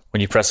standpoint. When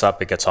you press up,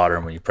 it gets hotter,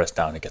 and when you press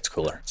down, it gets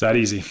cooler. It's that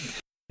easy.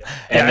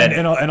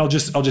 And I'll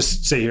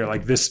just say here,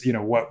 like this,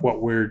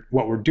 what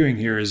we're doing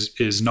here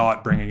is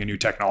not bringing a new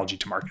technology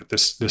to market.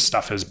 This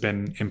stuff has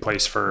been in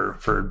place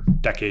for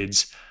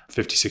decades,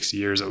 50, 60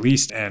 years at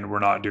least, and we're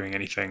not doing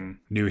anything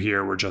new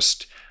here. We're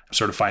just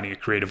sort of finding a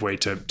creative way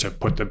to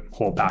put the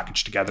whole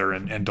package together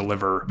and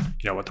deliver,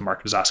 what the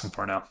market is asking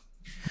for now.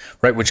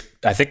 Right, which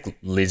I think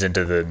leads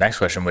into the next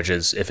question, which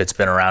is, if it's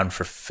been around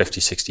for 50,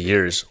 60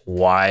 years,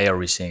 why are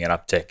we seeing an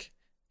uptick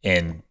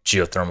in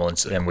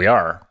geothermal? And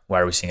why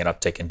are we seeing an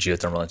uptick in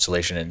geothermal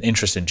installation and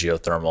interest in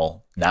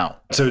geothermal now?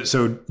 So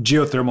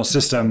geothermal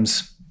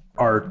systems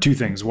are two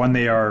things. One,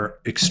 they are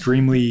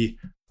extremely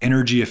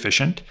energy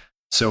efficient.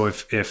 So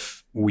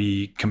if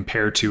we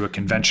compare to a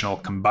conventional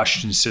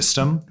combustion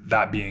system,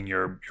 that being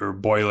your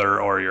boiler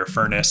or your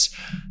furnace,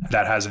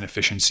 that has an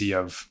efficiency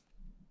of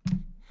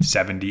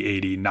 70,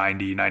 80,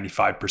 90,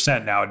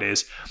 95%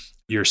 nowadays,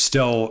 you're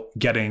still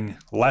getting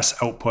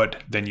less output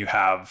than you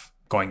have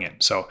going in.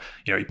 So,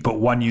 you put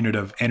 1 unit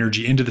of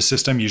energy into the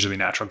system, usually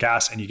natural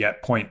gas, and you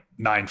get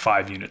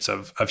 0.95 units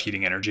of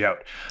heating energy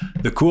out.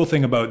 The cool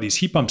thing about these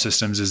heat pump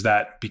systems is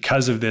that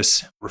because of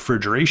this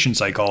refrigeration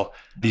cycle,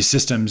 these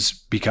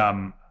systems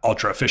become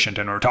ultra efficient.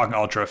 And when we're talking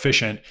ultra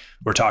efficient,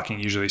 we're talking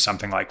usually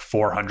something like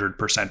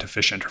 400%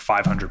 efficient or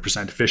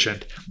 500%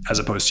 efficient, as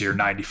opposed to your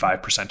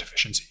 95%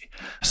 efficiency.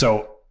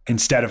 So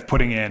instead of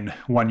putting in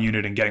 1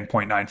 unit and getting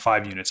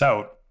 0.95 units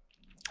out,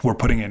 we're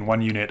putting in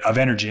 1 unit of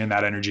energy, and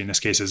that energy in this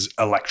case is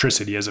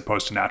electricity as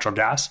opposed to natural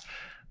gas.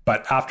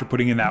 But after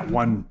putting in that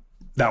one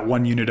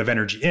unit of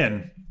energy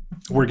in,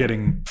 we're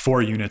getting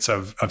 4 units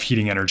of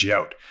heating energy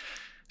out.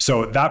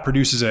 So that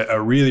produces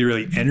a really,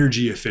 really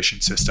energy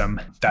efficient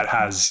system that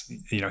has,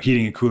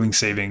 heating and cooling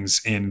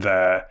savings in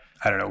the,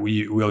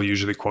 we'll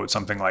usually quote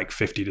something like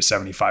 50 to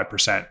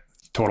 75%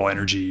 total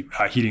energy,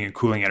 heating and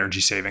cooling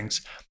energy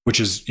savings, which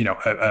is,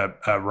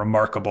 a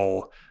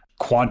remarkable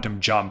quantum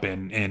jump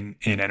in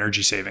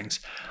energy savings.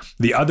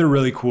 The other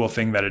really cool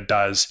thing that it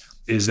does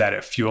is that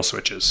it fuel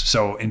switches.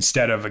 So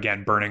instead of,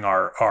 again, burning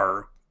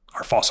our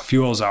fossil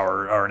fuels,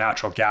 our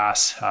natural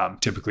gas,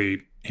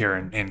 typically here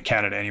in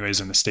Canada anyways,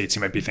 in the States, you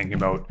might be thinking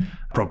about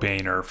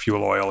propane or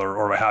fuel oil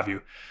or what have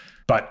you.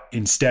 But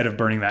instead of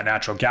burning that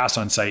natural gas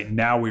on site,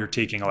 now we are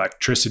taking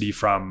electricity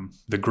from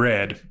the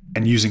grid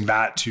and using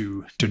that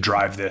to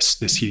drive this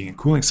heating and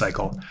cooling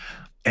cycle.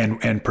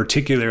 And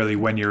particularly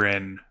when you're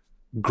in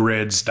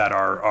grids that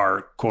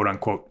are quote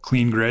unquote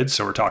clean grids.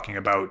 So we're talking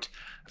about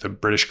the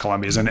British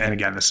Columbias. And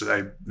again, this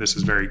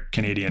is very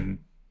Canadian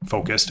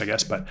focused, I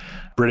guess, but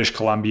British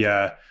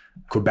Columbia,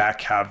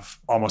 Quebec have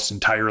almost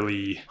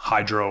entirely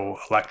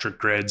hydroelectric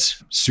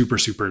grids, super,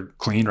 super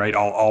clean, right?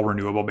 All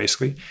renewable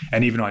basically.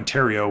 And even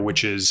Ontario,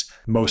 which is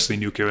mostly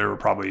nuclear, we're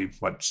probably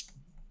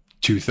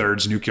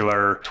 2/3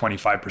 nuclear,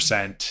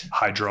 25%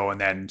 hydro, and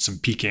then some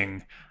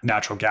peaking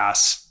natural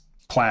gas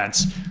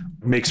plants,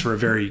 makes for a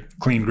very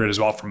clean grid as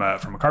well from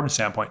a carbon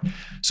standpoint.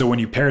 So when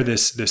you pair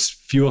this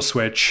fuel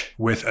switch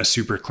with a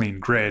super clean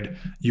grid,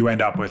 you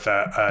end up with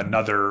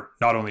another,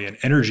 not only an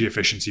energy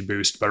efficiency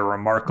boost, but a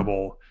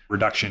remarkable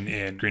reduction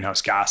in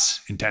greenhouse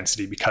gas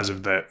intensity because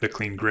of the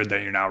clean grid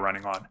that you're now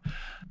running on.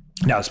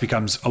 Now this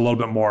becomes a little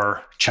bit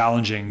more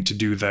challenging to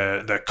do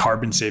the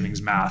carbon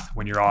savings math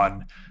when you're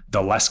on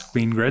the less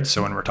clean grid.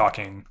 So when we're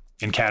talking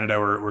in Canada,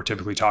 we're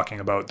typically talking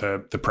about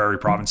the prairie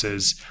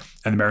provinces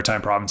and the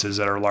maritime provinces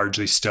that are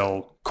largely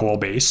still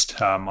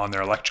coal-based on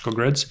their electrical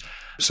grids.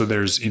 So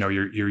there's,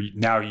 you're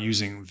now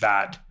using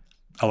that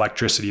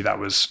electricity that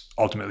was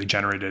ultimately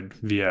generated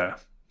via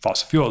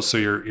fossil fuels. So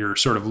you're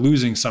sort of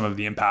losing some of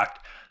the impact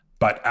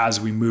But as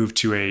we move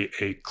to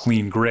a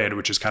clean grid,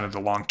 which is kind of the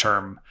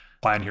long-term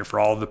plan here for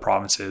all of the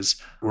provinces,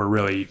 we're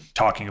really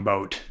talking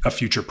about a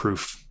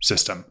future-proof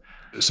system.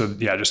 So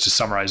yeah, just to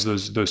summarize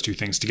those two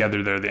things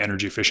together there, the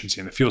energy efficiency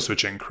and the fuel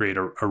switching create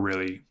a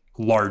really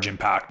large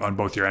impact on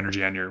both your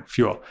energy and your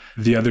fuel.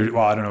 The other,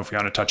 well, I don't know if you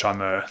want to touch on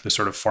the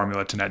sort of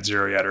formula to net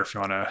zero yet, or if you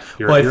want to,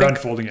 you're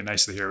unfolding it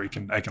nicely here.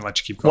 I can let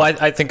you keep going.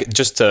 Well, I think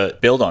just to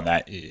build on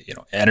that,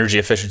 energy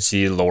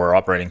efficiency, lower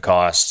operating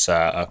costs,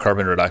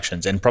 carbon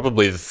reductions, and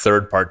probably the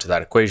third part to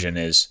that equation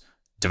is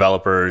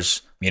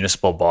developers,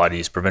 municipal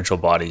bodies, provincial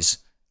bodies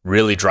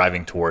really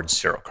driving towards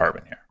zero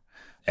carbon here,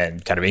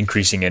 and kind of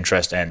increasing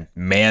interest and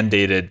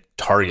mandated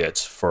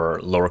targets for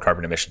lower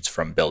carbon emissions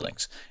from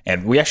buildings.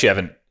 And we actually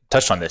haven't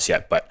touched on this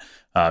yet, but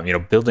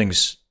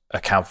buildings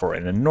account for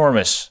an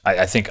enormous,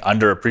 I think,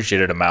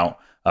 underappreciated amount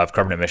of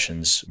carbon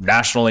emissions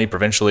nationally,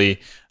 provincially,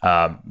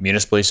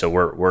 municipally. So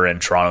we're in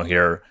Toronto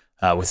here.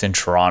 Within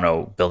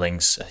Toronto,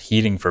 buildings,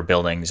 heating for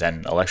buildings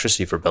and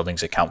electricity for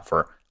buildings account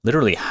for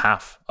literally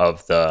half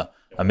of the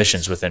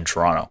emissions within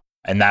Toronto.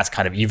 And that's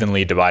kind of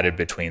evenly divided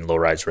between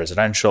low-rise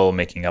residential,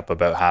 making up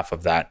about half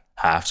of that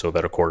half, so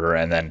about a quarter,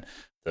 and then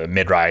the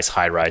mid-rise,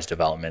 high-rise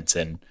developments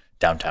in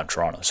downtown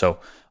Toronto. So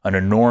an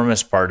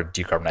enormous part of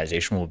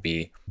decarbonization will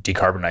be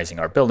decarbonizing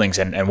our buildings.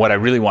 And what I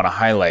really want to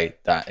highlight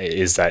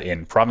is that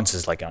in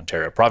provinces like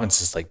Ontario,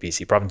 provinces like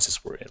BC, provinces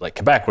like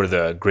Quebec, where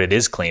the grid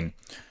is clean,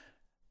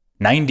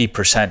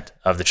 90%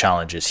 of the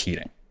challenge is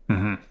heating.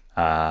 Mm-hmm.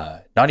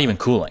 Not even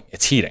cooling,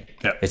 it's heating.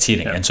 Yep. It's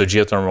heating. Yep. And so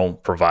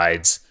geothermal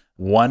provides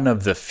one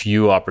of the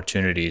few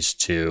opportunities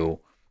to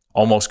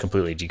almost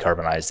completely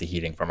decarbonize the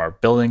heating from our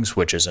buildings,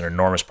 which is an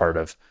enormous part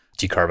of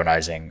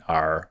decarbonizing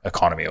our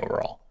economy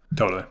overall.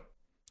 Totally.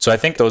 So I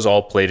think those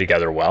all play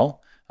together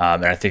well.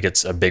 And I think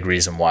it's a big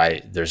reason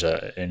why there's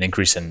an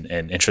increase in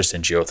interest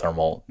in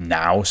geothermal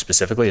now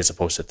specifically, as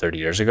opposed to 30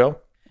 years ago.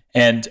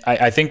 And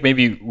I think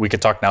maybe we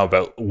could talk now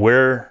about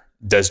where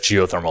does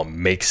geothermal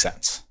make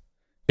sense?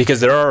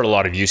 Because there are a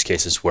lot of use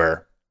cases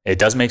where it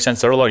does make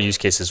sense. There are a lot of use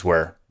cases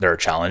where there are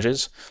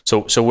challenges.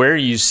 So where are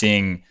you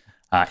seeing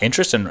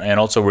interest and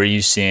also where are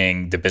you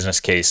seeing the business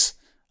case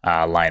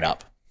line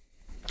up?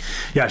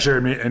 Yeah,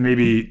 sure. And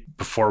maybe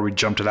before we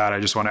jump to that, I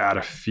just want to add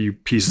a few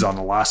pieces on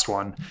the last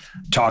one,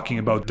 talking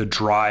about the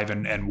drive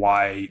and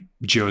why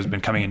geo has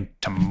been coming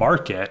into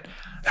market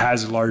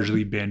has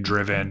largely been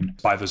driven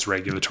by those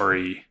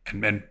regulatory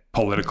and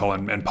political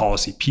and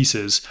policy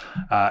pieces.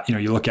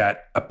 You look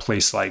at a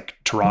place like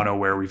Toronto,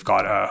 where we've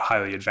got a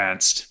highly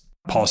advanced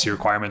policy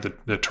requirement,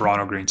 the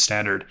Toronto Green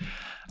Standard.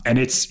 And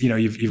it's,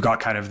 you've got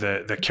kind of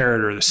the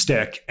carrot or the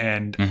stick.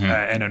 And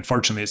and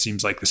unfortunately, it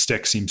seems like the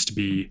stick seems to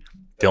be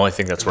the only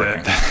thing that's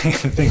working,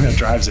 the thing that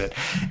drives it.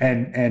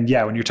 And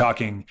yeah, when you're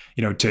talking,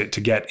 to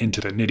get into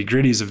the nitty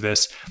gritties of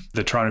this,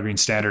 the Toronto Green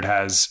Standard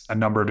has a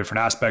number of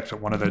different aspects, but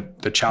one of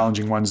the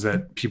challenging ones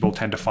that people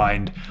tend to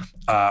find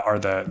are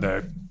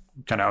the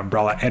kind of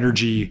umbrella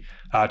energy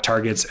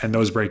targets. And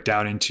those break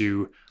down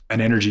into an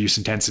energy use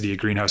intensity, a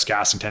greenhouse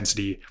gas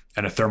intensity,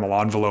 and a thermal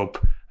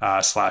envelope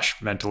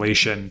 /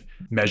 ventilation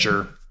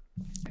measure.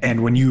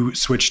 And when you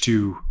switch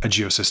to a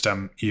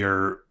geosystem,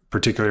 you're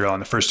particularly on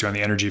the first two, on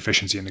the energy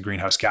efficiency and the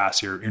greenhouse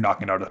gas, you're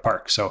knocking it out of the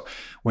park. So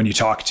when you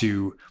talk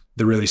to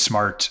the really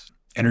smart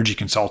energy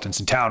consultants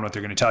in town, what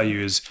they're going to tell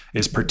you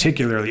is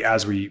particularly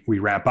as we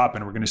ramp up,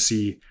 and we're going to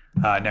see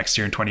next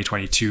year in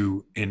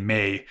 2022 in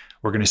May,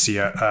 we're going to see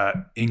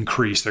a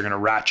increase. They're going to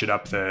ratchet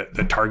up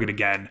the target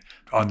again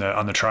on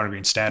the Toronto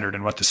Green Standard.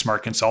 And what the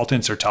smart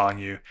consultants are telling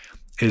you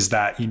is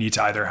that you need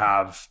to either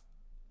have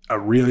a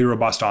really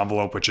robust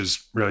envelope, which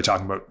is really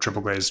talking about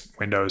triple glazed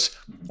windows,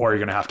 or you're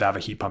going to have a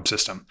heat pump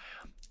system.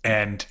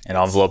 And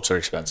envelopes are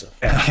expensive.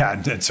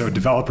 And so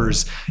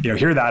developers,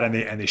 hear that and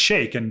they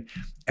shake.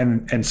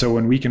 And so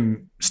when we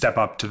can step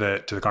up to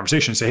the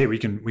conversation and say, hey, we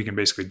can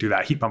basically do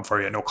that heat pump for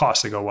you at no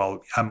cost, they go,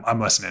 well, I'm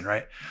listening,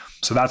 right?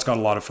 So that's got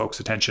a lot of folks'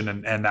 attention,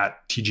 and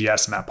that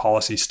TGS and that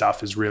policy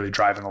stuff is really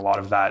driving a lot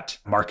of that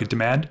market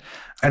demand.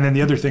 And then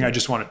the other thing I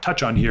just want to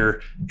touch on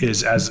here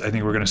is, as I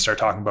think we're going to start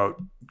talking about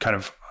kind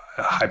of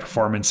high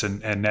performance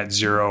and net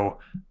zero,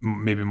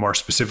 maybe more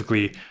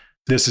specifically,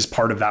 this is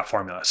part of that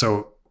formula.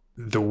 So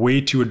the way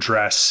to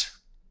address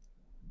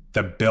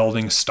the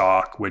building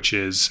stock, which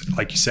is,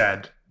 like you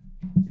said,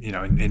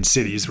 in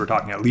cities, we're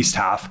talking at least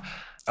half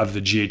of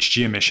the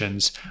GHG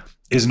emissions,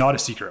 is not a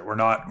secret. We're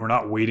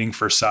not waiting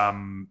for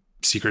some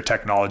secret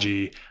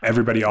technology.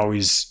 Everybody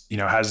always,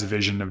 has the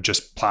vision of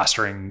just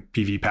plastering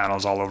PV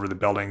panels all over the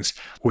buildings,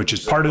 which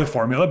is part of the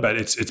formula, but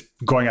it's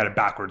going at it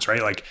backwards,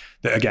 right? Like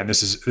again,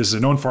 this is a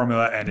known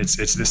formula, and it's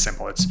this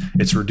simple.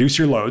 It's reduce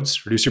your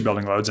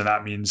building loads, and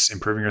that means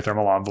improving your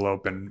thermal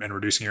envelope and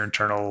reducing your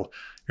internal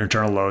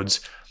loads,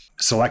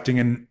 selecting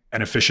an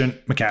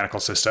efficient mechanical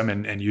system,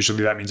 and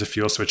usually that means a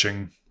fuel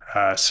switching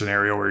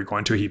scenario where you're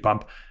going to a heat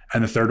pump.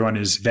 And the third one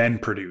is then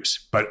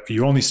produce, but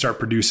you only start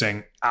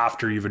producing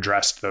after you've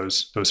addressed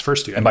those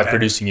first two. And by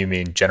producing, you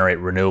mean generate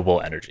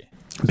renewable energy.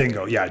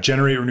 Bingo. Yeah.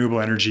 Generate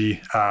renewable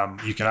energy.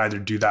 You can either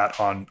do that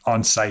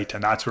on site,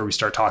 and that's where we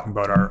start talking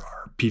about our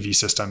PV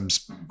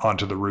systems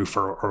onto the roof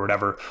or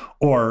whatever,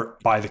 or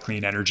buy the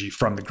clean energy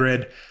from the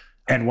grid.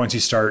 And once you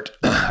start,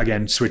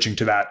 again, switching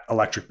to that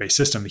electric-based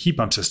system, the heat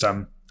pump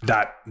system,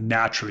 that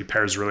naturally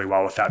pairs really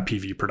well with that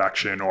PV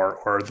production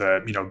or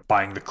the,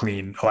 buying the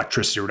clean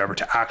electricity or whatever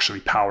to actually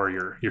power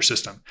your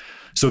system.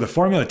 So the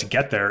formula to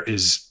get there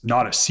is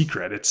not a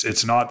secret.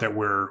 It's not that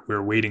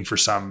we're waiting for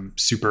some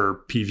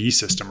super PV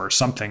system or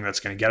something that's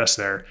going to get us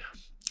there.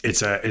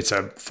 It's a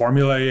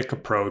formulaic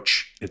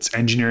approach. It's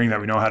engineering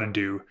that we know how to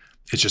do.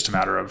 It's just a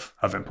matter of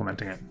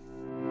implementing it.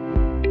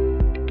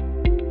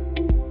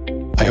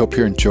 I hope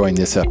you're enjoying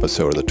this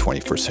episode of the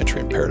 21st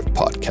Century Imperative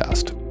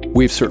podcast.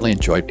 We've certainly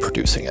enjoyed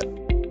producing it.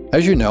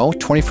 As you know,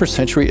 21st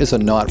Century is a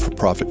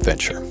not-for-profit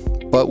venture,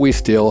 but we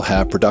still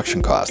have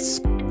production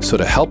costs. So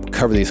to help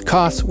cover these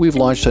costs, we've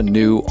launched a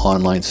new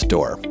online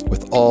store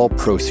with all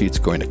proceeds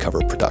going to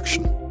cover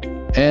production.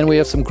 And we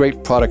have some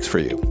great products for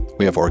you.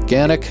 We have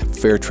organic,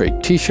 fair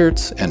trade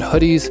t-shirts and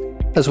hoodies,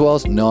 as well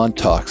as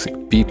non-toxic,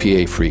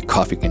 BPA-free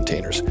coffee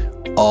containers,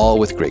 all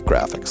with great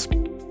graphics.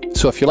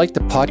 So if you like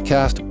the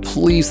podcast,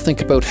 please think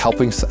about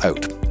helping us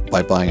out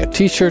by buying a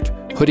t-shirt,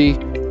 hoodie,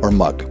 or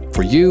mug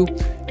for you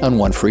and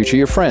one for each of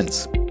your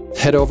friends.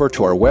 Head over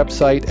to our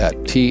website at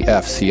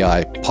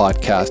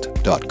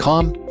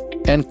tfcipodcast.com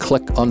and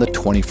click on the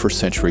 21st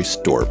Century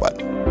Store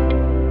button.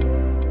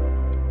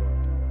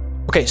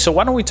 Okay, so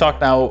why don't we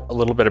talk now a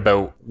little bit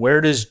about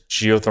where does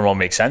geothermal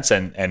make sense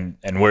and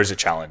where is it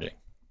challenging?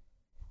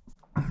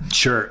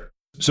 Sure.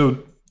 So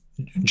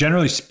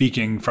generally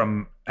speaking,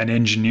 from an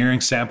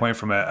engineering standpoint,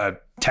 from a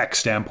tech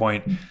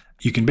standpoint,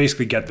 you can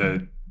basically get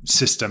the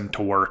system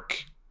to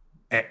work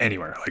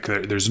anywhere. Like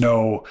there's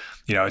no,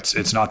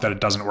 it's not that it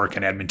doesn't work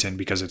in Edmonton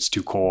because it's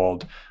too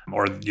cold,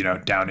 or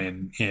down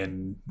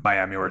in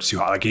Miami where it's too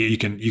hot. Like you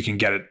can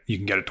get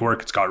it to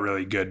work. It's got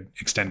really good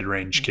extended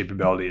range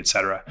capability,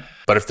 etc.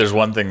 But if there's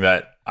one thing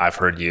that I've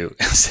heard you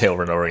say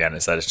over and over again,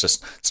 is that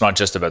it's not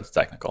just about the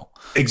technical.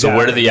 Exactly. So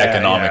where do the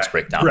economics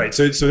break down? Right.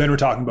 So then we're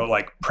talking about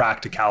like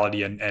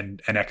practicality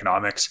and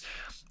economics.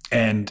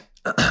 And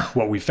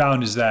what we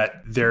found is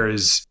that there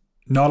is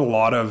not a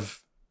lot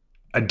of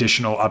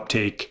additional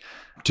uptake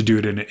to do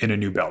it in a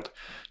new build.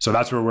 So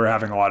that's where we're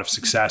having a lot of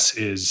success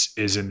is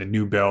in the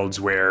new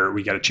builds, where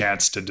we get a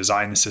chance to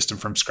design the system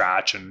from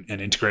scratch and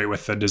integrate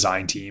with the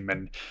design team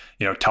and,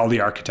 tell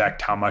the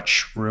architect how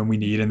much room we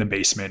need in the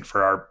basement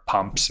for our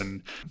pumps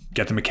and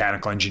get the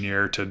mechanical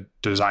engineer to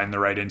design the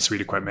right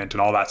in-suite equipment and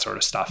all that sort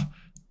of stuff.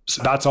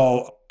 So that's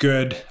all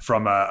good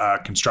from a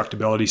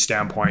constructability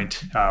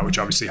standpoint, which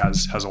obviously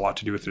has a lot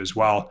to do with it as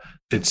well.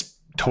 It's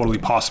totally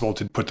possible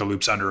to put the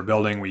loops under a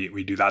building.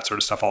 We do that sort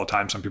of stuff all the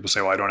time. Some people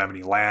say, well, I don't have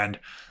any land.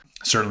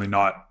 Certainly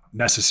not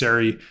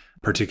necessary,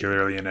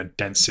 particularly in a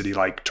dense city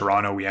like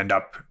Toronto. We end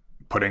up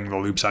putting the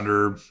loops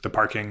under the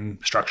parking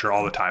structure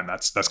all the time.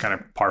 That's kind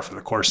of par for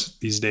the course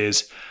these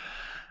days.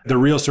 The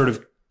real sort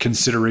of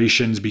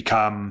considerations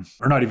become,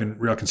 or not even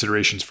real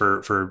considerations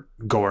for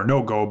go or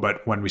no go,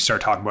 but when we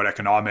start talking about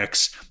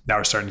economics, now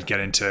we're starting to get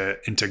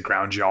into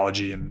ground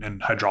geology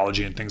and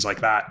hydrology and things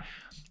like that.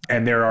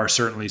 And there are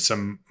certainly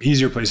some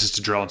easier places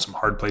to drill and some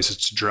hard places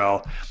to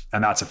drill.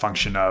 And that's a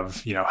function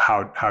of,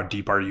 how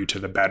deep are you to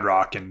the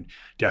bedrock, and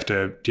do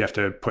you have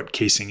to put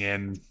casing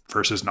in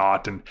versus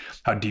not, and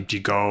how deep do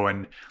you go?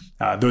 And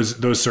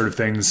those sort of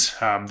things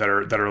that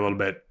are a little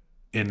bit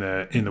in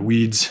the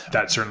weeds,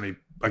 that certainly,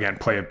 again,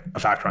 play a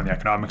factor on the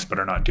economics, but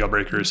are not deal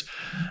breakers.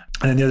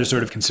 And then the other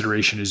sort of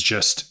consideration is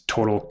just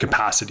total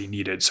capacity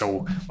needed.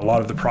 So a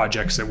lot of the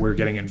projects that we're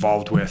getting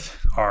involved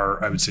with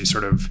are, I would say,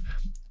 sort of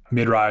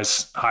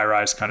mid-rise,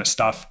 high-rise kind of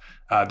stuff.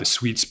 The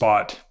sweet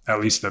spot,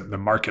 at least the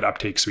market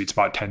uptake sweet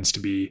spot, tends to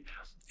be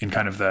in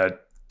kind of the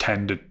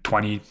 10 to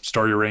 20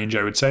 story range,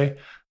 I would say.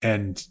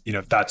 And,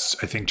 that's,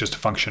 I think, just a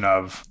function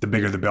of the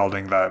bigger the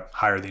building, the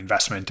higher the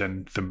investment,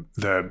 and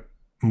the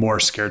more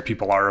scared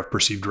people are of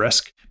perceived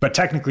risk. But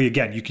technically,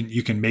 again,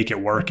 you can make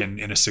it work in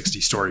a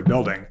 60-story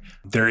building.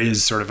 There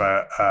is sort of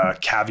a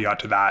caveat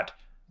to that,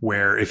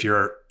 where if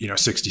you're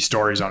 60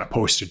 stories on a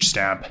postage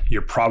stamp,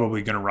 you're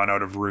probably going to run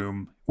out of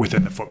room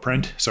within the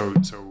footprint. So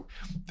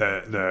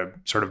the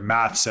sort of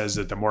math says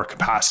that the more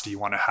capacity you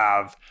want to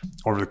have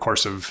over the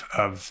course of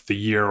the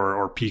year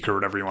or peak or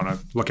whatever you want to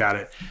look at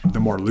it, the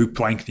more loop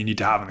length you need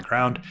to have in the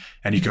ground.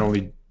 And you can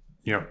only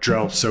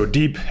drill so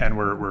deep, and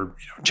we're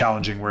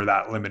challenging where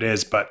that limit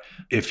is. But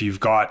if you've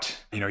got,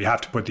 you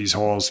have to put these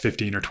holes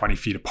 15 or 20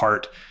 feet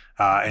apart,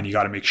 and you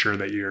got to make sure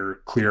that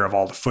you're clear of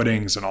all the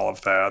footings and all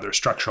of the other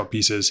structural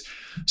pieces.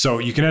 So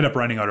you can end up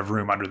running out of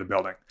room under the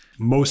building.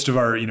 Most of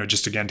our,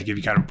 just again, to give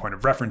you kind of a point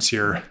of reference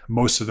here,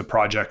 most of the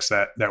projects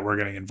that we're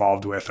getting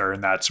involved with are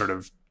in that sort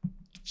of,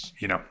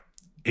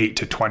 8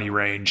 to 20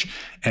 range.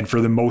 And for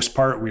the most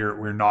part,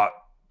 we're not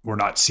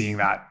seeing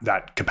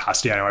that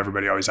capacity. I know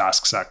everybody always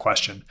asks that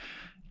question.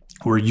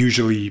 We're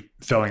usually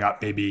filling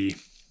up maybe,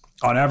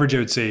 on average, I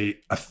would say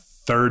a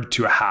third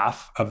to a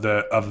half of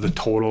the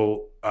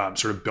total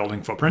sort of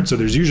building footprint. So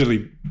there's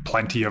usually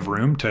plenty of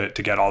room to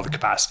get all the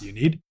capacity you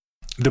need.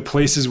 The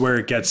places where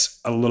it gets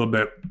a little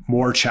bit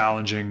more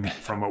challenging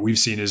from what we've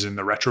seen is in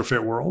the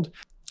retrofit world.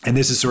 And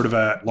this is sort of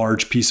a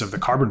large piece of the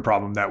carbon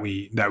problem that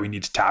we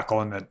need to tackle,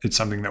 and that it's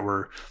something that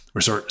we're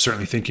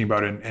certainly thinking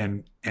about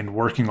and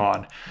working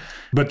on.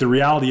 But the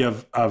reality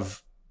of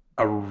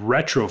a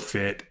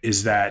retrofit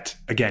is that,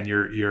 again,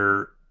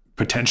 you're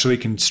potentially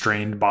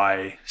constrained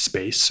by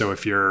space. So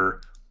if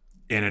you're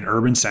in an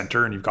urban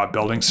center and you've got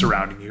buildings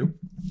surrounding you,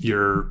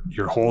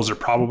 your holes are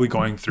probably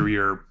going through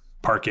your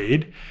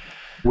parkade,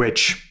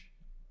 which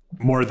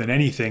more than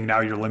anything,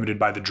 now you're limited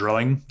by the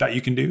drilling that you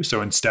can do.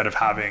 So instead of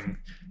having,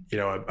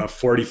 a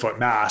 40-foot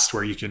mast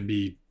where you can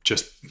be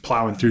just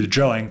plowing through the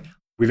drilling,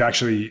 we've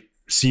actually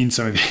seen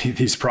some of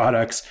these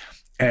products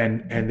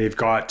and they've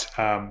got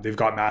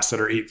masts that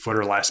are 8 foot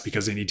or less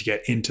because they need to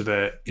get into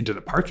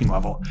the parking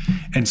level.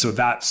 And so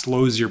that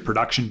slows your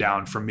production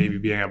down from maybe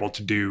being able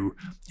to do,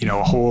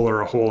 a hole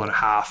or a hole and a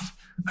half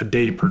a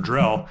day per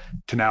drill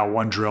to now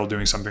one drill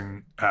doing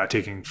something,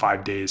 taking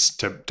 5 days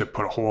to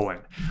put a hole in.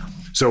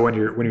 So when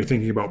you're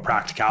thinking about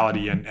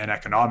practicality and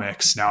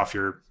economics, now if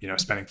you're,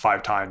 spending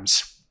 5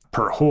 times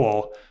per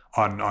hole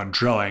on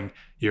drilling,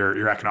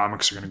 your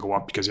economics are going to go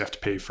up because you have to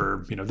pay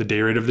for, the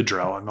day rate of the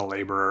drill and the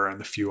labor and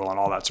the fuel and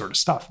all that sort of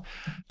stuff.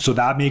 So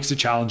that makes it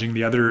challenging.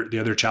 The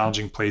other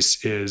challenging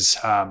place is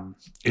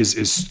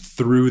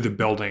through the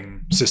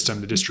building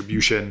system, the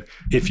distribution.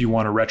 If you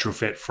want to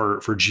retrofit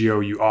for geo,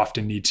 you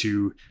often need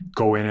to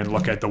go in and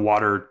look at the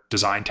water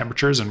design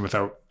temperatures. And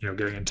without,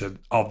 getting into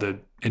all the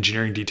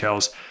engineering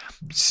details,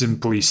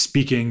 simply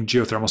speaking,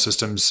 geothermal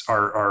systems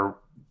are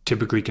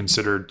typically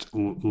considered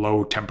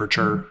low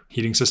temperature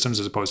heating systems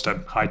as opposed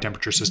to high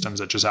temperature systems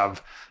that just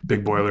have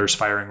big boilers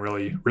firing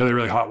really, really,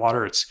 really hot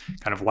water. It's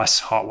kind of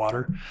less hot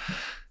water.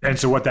 And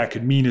so what that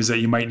could mean is that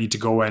you might need to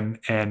go in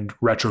and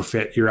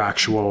retrofit your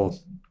actual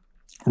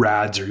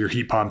rads or your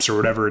heat pumps or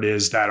whatever it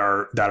is that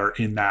are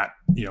in that,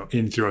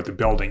 in throughout the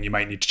building. You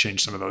might need to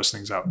change some of those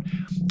things out.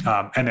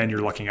 And then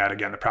you're looking at,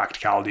 again, the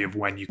practicality of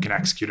when you can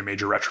execute a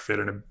major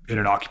retrofit in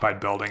an occupied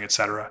building, et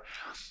cetera.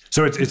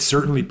 So it's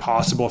certainly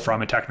possible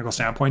from a technical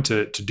standpoint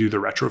to do the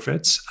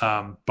retrofits,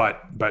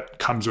 but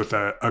comes with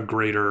a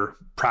greater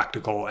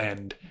practical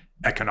and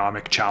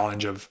economic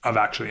challenge of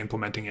actually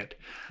implementing it.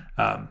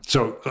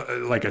 So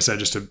like I said,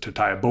 just to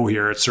tie a bow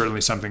here, it's certainly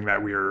something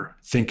that we're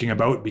thinking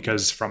about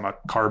because from a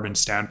carbon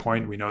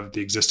standpoint, we know that the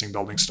existing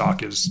building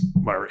stock is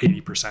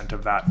 80%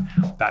 of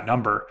that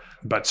number,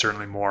 but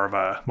certainly more of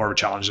a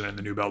challenge than in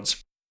the new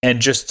builds.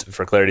 And just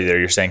for clarity there,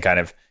 you're saying kind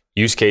of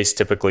use case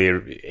typically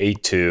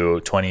 8 to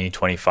 20,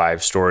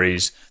 25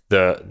 stories.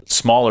 The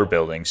smaller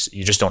buildings,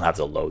 you just don't have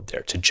the load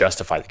there to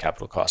justify the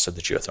capital cost of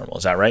the geothermal.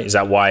 Is that right? Is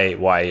that why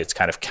it's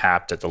kind of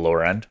capped at the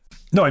lower end?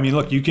 No, I mean,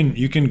 look, you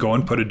can go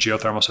and put a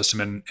geothermal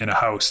system in a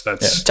house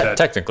that's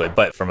technically,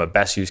 but from a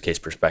best use case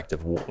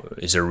perspective,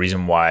 is there a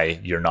reason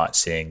why you're not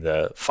seeing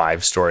the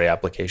 5-story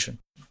application?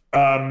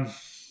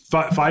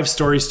 5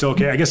 stories still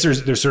okay. I guess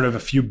there's sort of a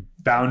few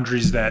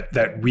boundaries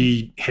that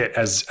we hit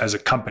as a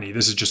company.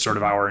 This is just sort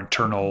of our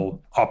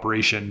internal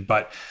operation,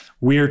 but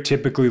we're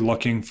typically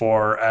looking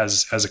for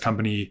as a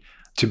company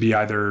to be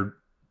either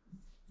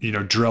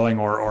drilling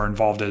or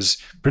involved as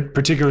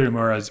particularly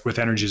more as with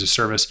energy as a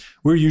service.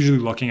 We're usually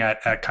looking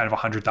at kind of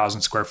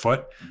 100,000 square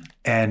foot,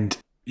 and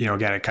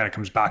again, it kind of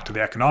comes back to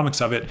the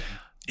economics of it.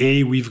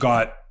 We've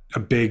got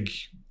a big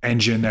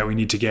engine that we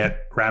need to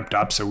get ramped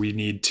up. So we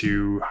need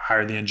to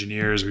hire the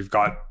engineers. We've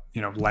got,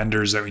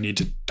 lenders that we need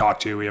to talk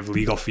to. We have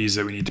legal fees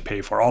that we need to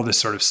pay for, all this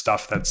sort of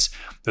stuff that's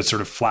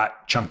sort of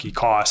flat, chunky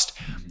cost.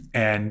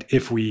 And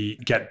if we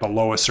get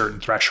below a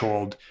certain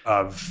threshold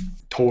of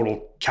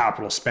total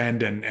capital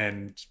spend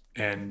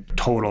and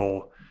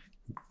total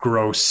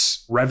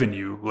gross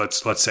revenue,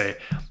 let's say,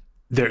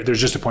 there's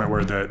just a point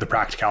where the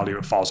practicality of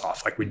it falls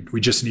off. Like we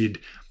just need,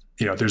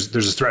 there's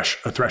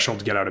a threshold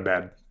to get out of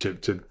bed,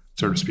 to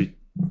sort of speak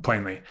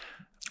plainly.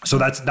 So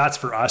that's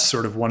for us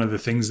sort of one of the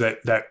things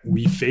that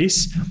we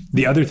face.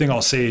 The other thing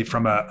I'll say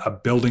from a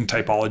building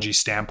typology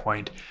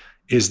standpoint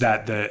is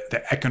that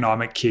the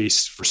economic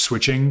case for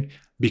switching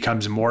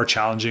becomes more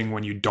challenging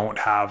when you don't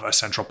have a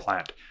central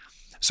plant.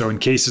 So in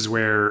cases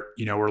where,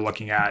 we're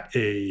looking at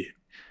an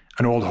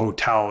old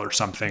hotel or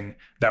something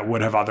that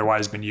would have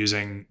otherwise been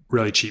using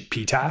really cheap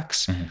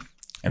PTACs. Mm-hmm.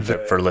 And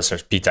for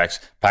listeners, PTACs,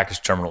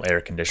 packaged terminal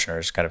air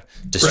conditioners, kind of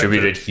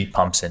distributed heat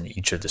pumps in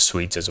each of the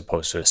suites as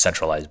opposed to a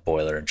centralized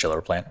boiler and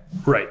chiller plant.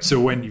 Right. So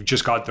when you've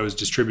just got those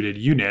distributed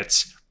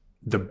units,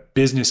 the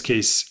business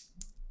case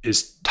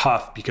is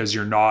tough because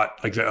you're not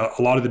like a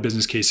lot of the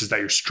business cases that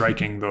you're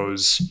striking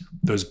those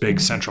big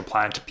central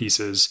plant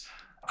pieces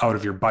out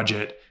of your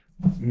budget,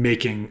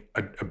 making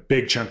a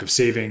big chunk of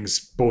savings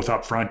both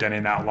up front and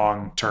in that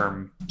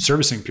long-term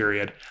servicing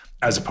period,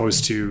 as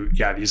opposed to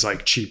these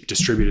like cheap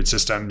distributed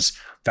systems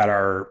that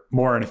are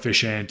more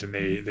inefficient and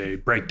they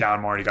break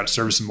down more and you got to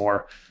service them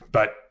more.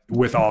 But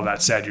with all of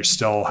that said, you're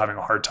still having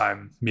a hard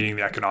time meeting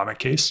the economic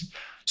case.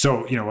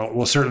 So,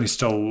 we'll certainly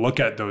still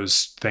look at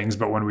those things,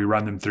 but when we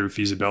run them through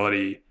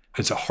feasibility,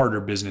 it's a harder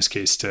business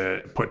case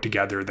to put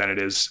together than it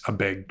is a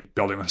big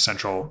building with a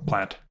central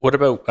plant. What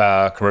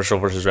about commercial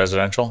versus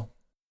residential?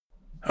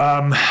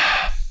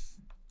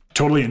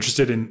 totally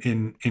interested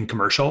in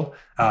commercial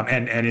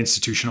and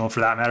institutional for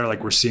that matter.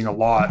 Like we're seeing a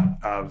lot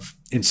of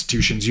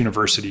institutions,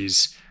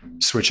 universities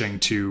switching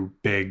to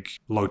big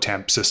low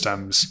temp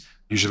systems,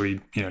 usually,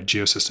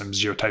 geosystems,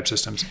 geotype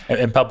systems.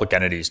 And public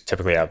entities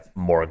typically have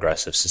more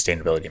aggressive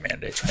sustainability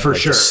mandates. Right? For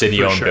sure.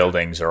 City-owned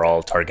buildings are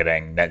all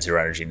targeting net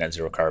zero energy, net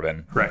zero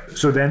carbon. Right.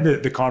 So then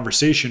the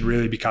conversation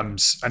really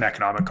becomes an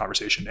economic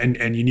conversation.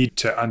 And you need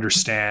to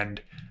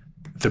understand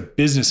the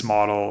business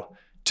model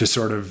to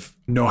sort of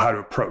know how to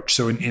approach.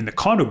 So in the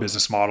condo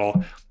business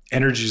model,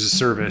 energy as a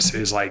service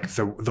is like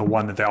the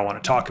one that they all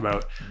want to talk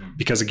about,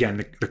 because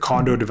again, the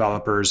condo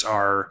developers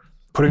are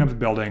putting up the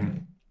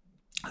building,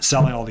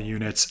 selling all the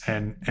units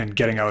and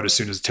getting out as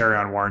soon as the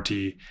Tarion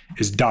warranty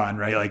is done,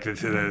 right? Like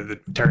the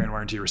Tarion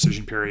warranty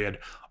rescission period,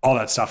 all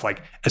that stuff.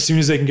 Like as soon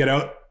as they can get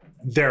out,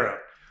 they're out.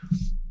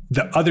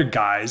 The other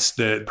guys,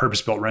 the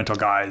purpose-built rental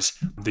guys,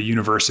 the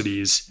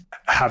universities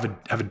have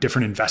a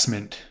different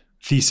investment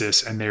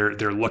thesis, and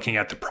they're looking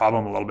at the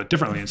problem a little bit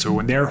differently. And so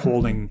when they're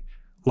holding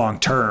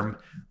long-term,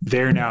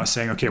 they're now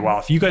saying, okay, well,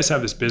 if you guys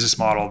have this business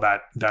model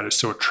that is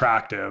so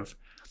attractive,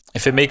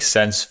 if it makes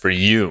sense for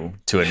you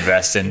to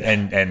invest in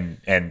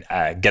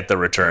and get the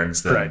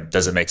returns, then right,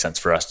 does it make sense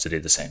for us to do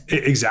the same?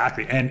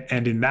 Exactly.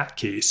 And in that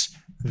case,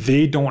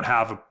 they don't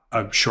have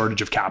a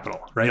shortage of capital,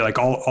 right? Like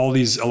a lot of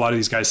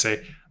these guys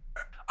say,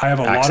 I have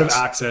a lot of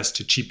access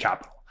to cheap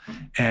capital.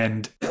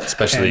 And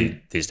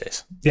especially these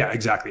days. Yeah,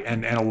 exactly.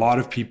 And a lot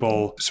of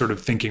people sort of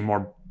thinking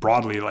more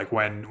broadly, like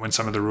when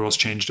some of the rules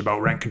changed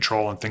about rent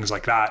control and things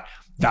like that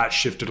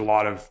shifted a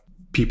lot of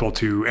people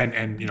to,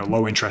 and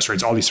low interest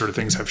rates, all these sort of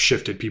things have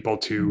shifted people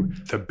to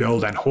the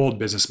build and hold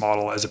business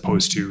model as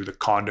opposed to the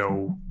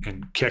condo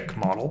and kick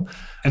model.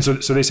 And so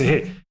they say,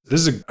 hey,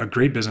 this is a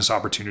great business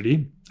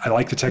opportunity. I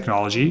like the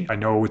technology. I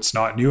know it's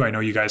not new. I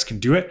know you guys can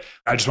do it.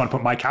 I just want to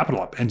put my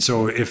capital up. And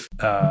so if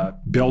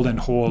build and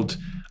hold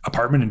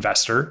apartment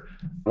investor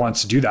wants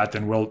to do that,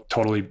 then we'll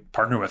totally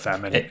partner with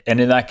them. And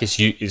in that case,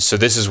 so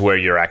this is where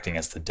you're acting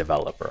as the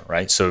developer,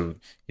 right? So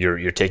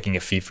you're taking a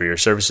fee for your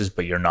services,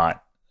 but you're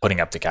not putting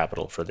up the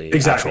capital for the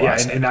exactly.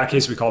 Yeah, in that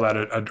case, we call that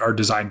our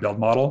design build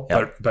model.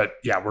 Yep. But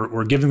yeah,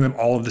 we're giving them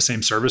all of the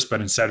same service,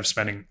 but instead of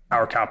spending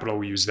our capital,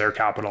 we use their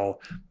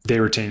capital. They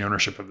retain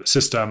ownership of the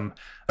system,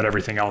 but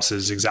everything else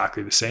is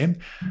exactly the same.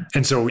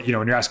 And so when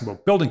you're asking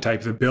about building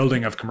type, the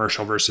building of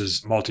commercial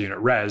versus multi-unit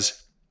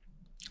res,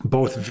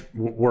 both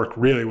work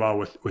really well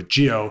with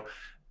geo.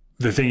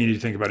 The thing you need to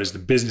think about is the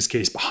business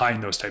case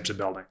behind those types of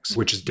buildings,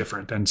 which is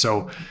different. And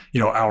so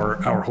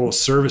our whole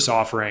service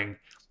offering,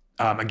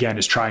 again,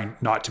 is trying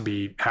not to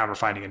be hammer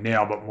finding a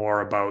nail, but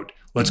more about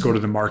let's go to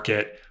the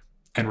market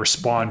and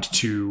respond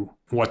to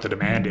what the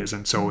demand is.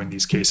 And so in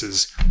these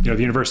cases, the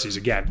universities,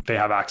 again, they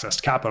have access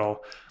to capital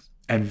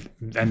and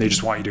they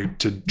just want you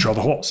to drill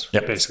the holes,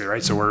 basically,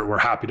 right? So we're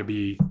happy to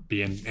be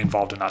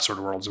involved in that sort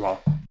of world as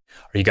well.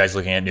 Are you guys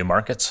looking at new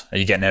markets? Are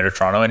you getting out of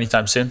Toronto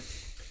anytime soon?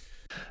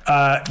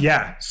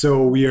 Yeah.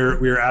 So we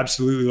are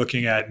absolutely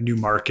looking at new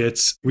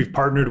markets. We've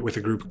partnered with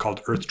a group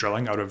called Earth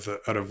Drilling out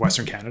of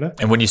Western Canada.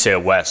 And when you say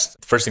West,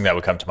 the first thing that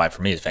would come to mind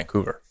for me is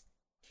Vancouver.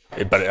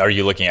 But are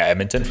you looking at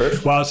Edmonton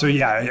first? Well, so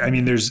yeah, I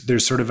mean,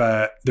 there's sort of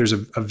a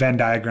Venn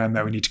diagram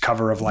that we need to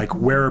cover of like,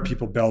 where are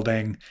people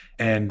building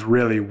and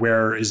really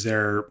where is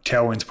their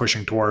tailwinds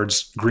pushing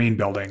towards green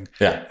building?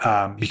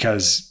 Yeah.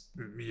 Because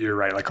you're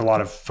right. Like a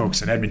lot of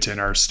folks in Edmonton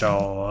are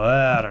still,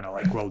 I don't know,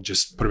 like we'll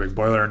just put a big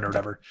boiler in or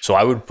whatever. So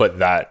I would put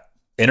that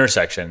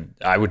intersection,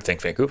 I would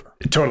think Vancouver.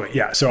 Totally.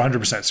 Yeah. So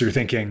 100%. So you're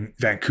thinking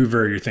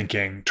Vancouver, you're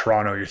thinking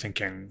Toronto, you're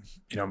thinking,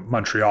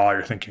 Montreal,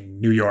 you're thinking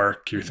New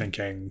York, you're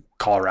thinking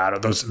Colorado,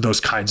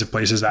 those kinds of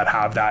places that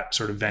have that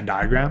sort of Venn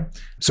diagram.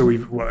 So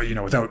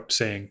without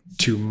saying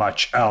too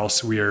much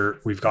else,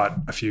 we've got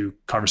a few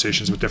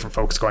conversations with different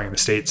folks going in the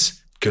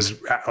States because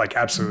like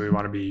absolutely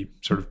want to be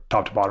sort of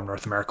top to bottom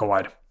North America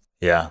wide.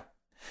 Yeah.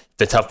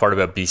 The tough part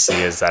about BC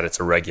is that it's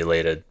a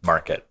regulated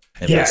market.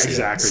 Yeah, BC.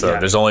 Exactly. So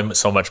there's only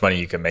so much money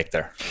you can make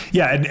there.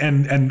 Yeah.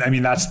 And I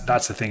mean, that's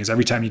the thing is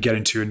every time you get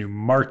into a new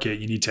market,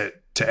 you need to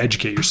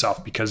educate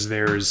yourself because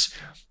the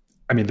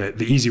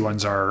easy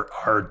ones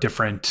are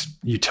different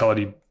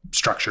utility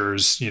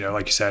structures,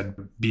 like you said,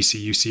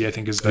 BCUC, I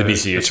think is the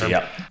BCUC, term.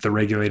 Yeah. The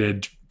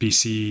regulated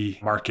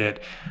BC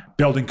market.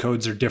 Building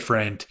codes are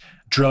different.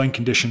 Drilling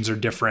conditions are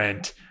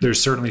different.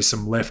 There's certainly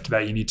some lift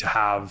that you need to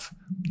have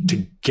to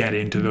get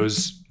into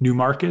those new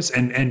markets.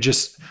 And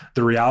just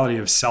the reality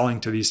of selling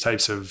to these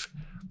types of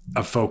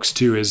folks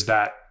too is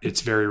that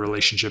it's very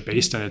relationship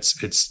based and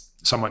it's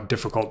somewhat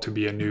difficult to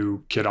be a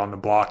new kid on the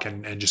block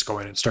and just go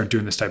in and start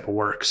doing this type of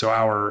work. So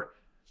our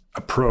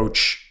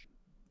approach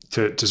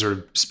to sort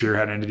of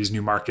spearhead into these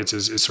new markets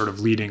is sort of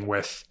leading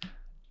with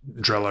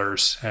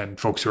drillers and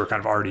folks who are kind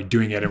of already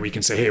doing it, and we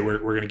can say, hey, we're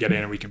going to get in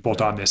and we can bolt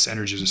on this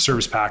energy as a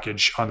service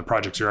package on the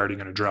projects you're already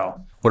going to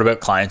drill. What about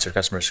clients or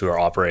customers who are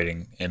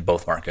operating in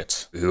both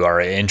markets, who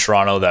are in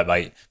Toronto that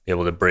might be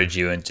able to bridge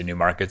you into new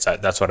markets?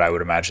 That's what I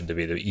would imagine to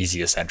be the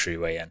easiest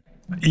entryway in.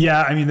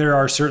 Yeah, I mean, there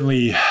are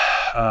certainly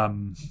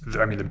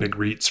The big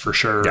REITs for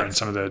sure. Yeah. And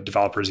some of the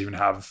developers even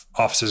have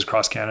offices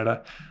across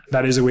Canada.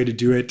 That is a way to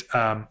do it.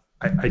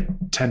 I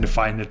tend to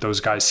find that those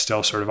guys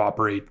still sort of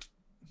operate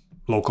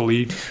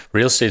locally.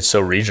 Real estate's so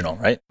regional,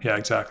 right? Yeah,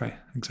 exactly.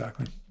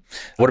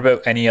 What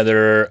about any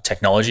other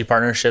technology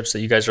partnerships that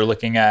you guys are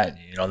looking at?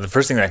 The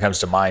first thing that comes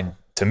to mind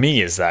to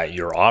me is that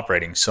you're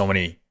operating so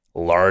many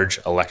large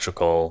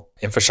electrical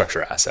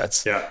infrastructure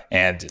assets. Yeah.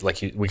 And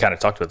we kind of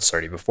talked about this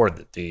already before,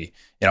 that in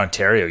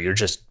Ontario, you're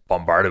just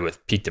bombarded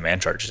with peak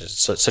demand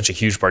charges. It's such a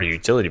huge part of your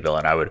utility bill.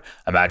 And I would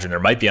imagine there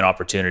might be an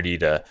opportunity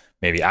to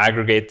maybe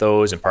aggregate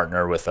those and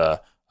partner with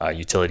a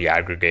utility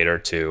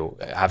aggregator to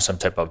have some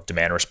type of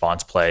demand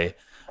response play.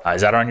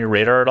 Is that on your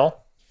radar at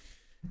all?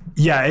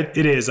 Yeah,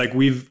 it is. Like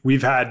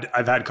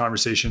I've had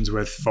conversations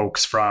with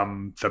folks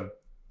from the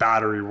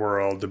battery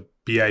world, the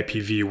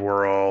BIPV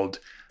world,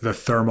 the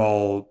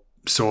thermal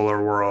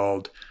solar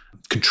world,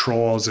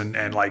 controls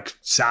and like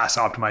SaaS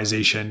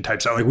optimization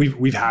type stuff. Like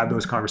we've had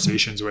those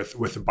conversations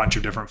with a bunch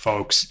of different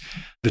folks.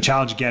 The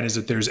challenge again is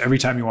that there's every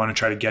time you want to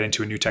try to get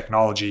into a new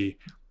technology,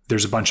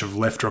 there's a bunch of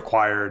lift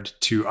required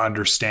to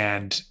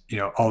understand,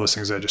 all those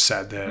things I just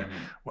said.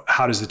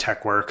 How does the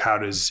tech work? How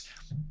does,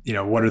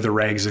 what are the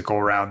regs that go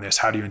around this?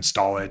 How do you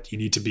install it? You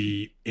need to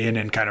be in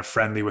and kind of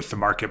friendly with the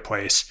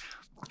marketplace.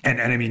 And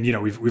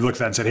we've looked at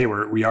that and said, hey,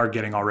 we are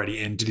getting already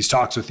into these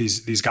talks with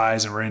these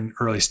guys, and we're in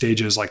early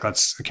stages. Like,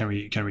 can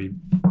we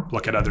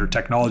look at other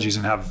technologies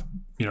and have,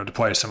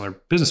 deploy a similar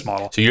business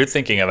model? So you're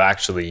thinking of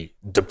actually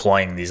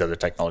deploying these other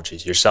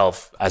technologies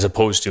yourself, as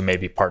opposed to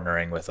maybe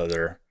partnering with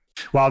other.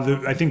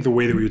 Well, I think the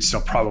way that we would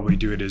still probably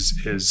do it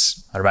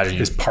is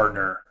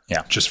partner.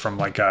 Yeah. Just from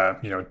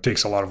it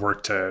takes a lot of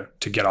work to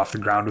get off the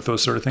ground with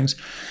those sort of things.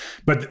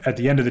 But at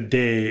the end of the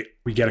day,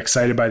 we get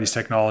excited by these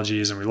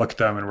technologies and we look at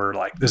them and we're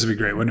like, this would be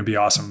great. Wouldn't it be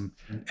awesome?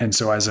 And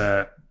so as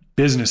a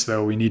business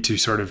though, we need to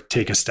sort of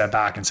take a step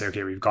back and say,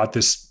 okay, we've got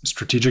this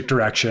strategic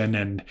direction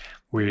and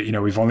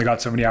we've only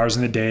got so many hours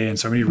in the day and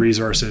so many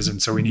resources.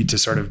 And so we need to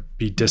sort of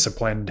be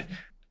disciplined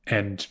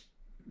and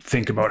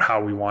think about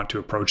how we want to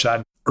approach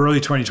that.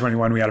 Early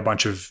 2021, we had a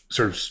bunch of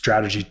sort of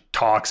strategy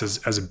talks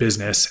as a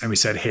business. And we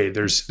said, hey,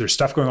 there's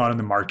stuff going on in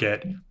the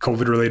market,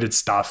 COVID related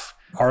stuff.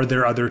 Are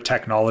there other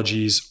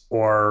technologies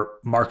or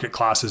market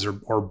classes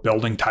or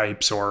building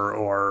types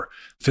or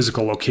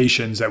physical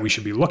locations that we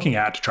should be looking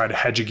at to try to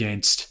hedge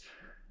against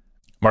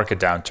market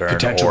downturn,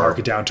 potential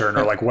market downturn,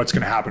 or like what's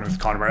going to happen with the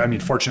economy?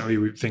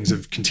 Fortunately, things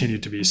have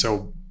continued to be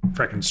so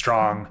freaking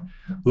strong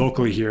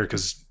locally here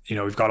because,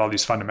 we've got all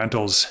these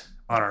fundamentals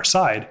on our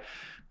side.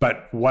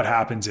 But what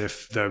happens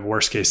if the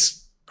worst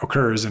case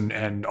occurs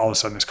and all of a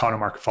sudden this condo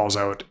market falls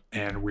out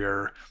and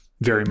we're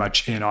very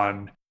much in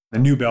on the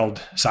new build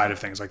side of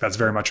things? Like that's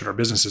very much what our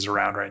business is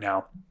around right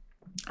now.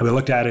 And we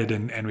looked at it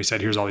and we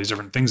said, here's all these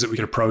different things that we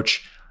could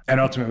approach.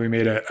 And ultimately we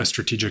made a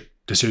strategic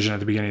decision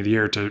at the beginning of the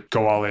year to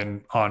go all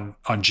in on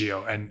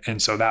geo.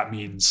 And so that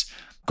means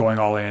going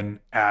all in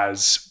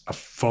as a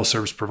full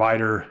service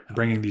provider,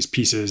 bringing these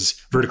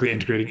pieces, vertically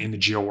integrating in the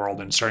geo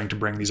world and starting to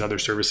bring these other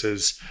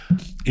services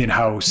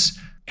in-house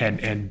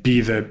and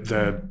be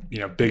the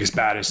biggest,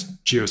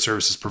 baddest geo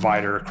services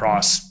provider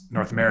across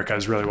North America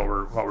is really what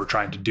we're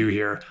trying to do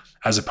here,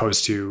 as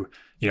opposed to,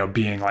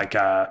 being like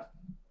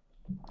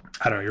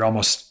you're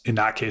almost in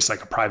that case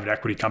like a private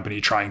equity company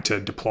trying to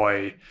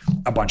deploy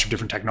a bunch of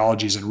different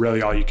technologies, and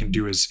really all you can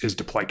do is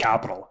deploy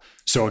capital.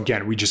 So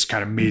again, we just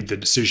kind of made the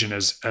decision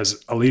as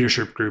a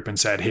leadership group and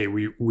said, hey,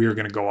 we're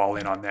going to go all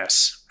in on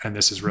this, and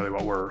this is really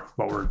what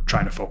we're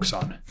trying to focus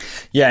on.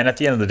 Yeah, and at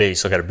the end of the day, you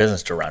still got a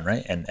business to run,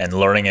 right? And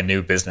learning a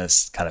new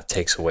business kind of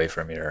takes away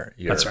from your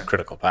That's right.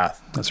 critical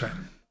path. That's right.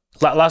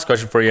 Last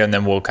question for you, and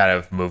then we'll kind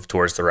of move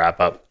towards the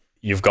wrap up.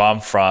 You've gone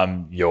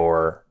from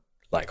your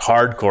like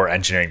hardcore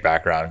engineering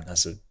background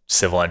as a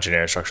civil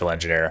engineer, structural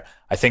engineer.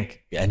 I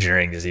think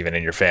engineering is even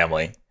in your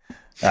family.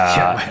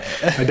 My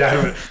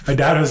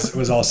dad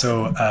was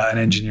also an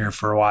engineer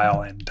for a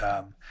while, and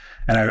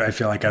I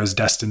feel like I was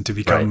destined to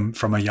become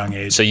from a young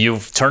age. So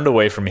you've turned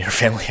away from your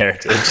family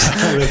heritage,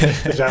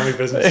 the family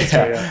business,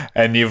 yeah.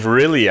 And you've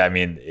really,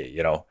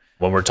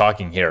 when we're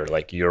talking here,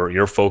 like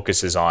your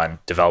focus is on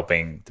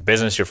developing the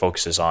business. Your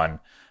focus is on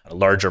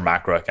larger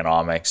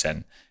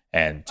macroeconomics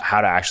and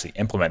how to actually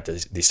implement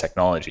these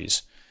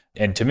technologies.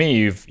 And to me,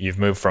 you've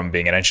moved from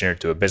being an engineer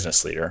to a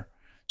business leader.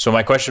 So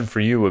my question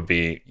for you would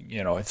be,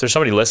 if there's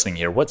somebody listening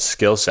here, what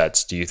skill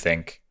sets do you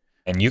think,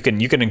 and you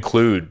can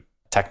include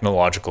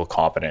technological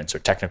competence or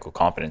technical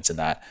competence in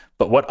that,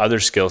 but what other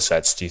skill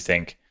sets do you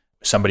think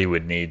somebody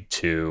would need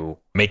to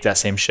make that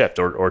same shift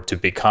or to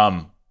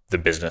become the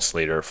business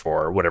leader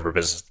for whatever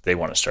business they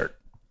want to start?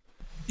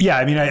 Yeah,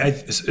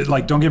 I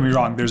like, don't get me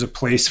wrong, there's a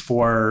place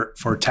for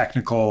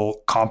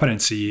technical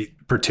competency,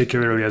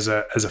 particularly as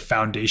a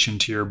foundation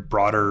to your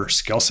broader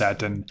skill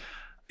set. And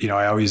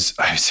I always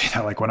say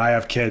that, like, when I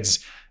have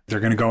kids,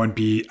 they're going to go and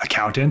be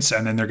accountants,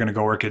 and then they're going to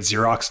go work at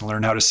Xerox and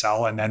learn how to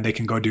sell, and then they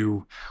can go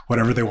do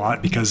whatever they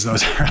want, because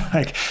those are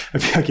like, I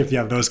feel like if you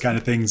have those kind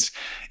of things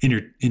in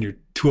your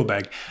tool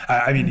bag,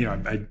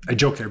 I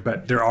joke there,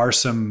 but there are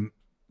some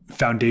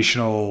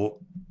foundational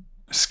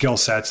skill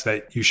sets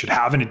that you should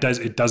have. And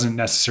it doesn't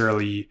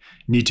necessarily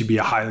need to be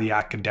a highly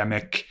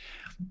academic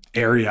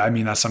area. I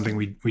mean, that's something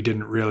we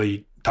didn't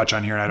really touch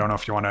on here. And I don't know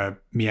if you want to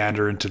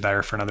meander into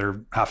there for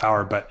another half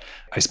hour, but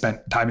I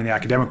spent time in the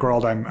academic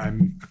world. I'm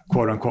a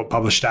quote unquote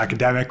published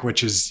academic,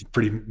 which is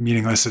pretty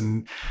meaningless.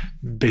 And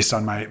based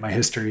on my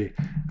history,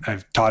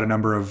 I've taught a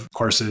number of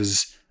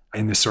courses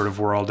in this sort of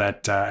world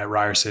at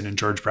Ryerson and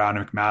George Brown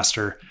and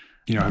McMaster.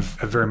 I've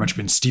very much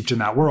been steeped in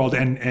that world.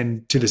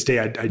 And to this day,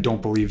 I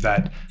don't believe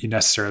that you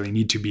necessarily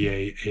need to be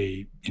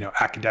a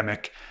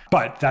academic.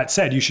 But that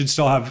said, you should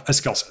still have a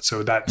skill set.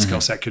 So that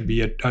skill set could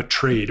be a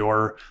trade,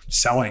 or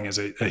selling is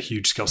a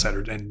huge skill set,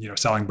 and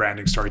selling,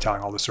 branding,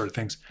 storytelling, all those sort of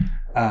things.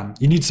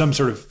 You need some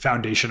sort of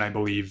foundation, I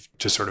believe,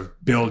 to sort of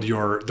build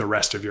the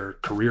rest of your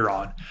career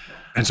on.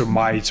 And so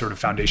my sort of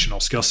foundational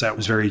skill set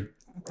was very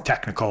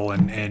technical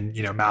and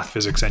math,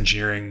 physics,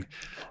 engineering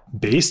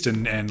based.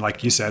 And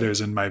like you said, it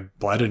was in my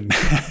blood and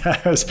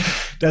I was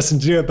destined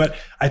to do it. But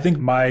I think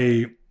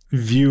my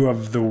view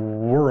of the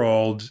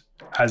world,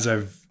 as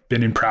I've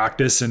been in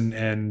practice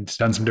and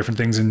done some different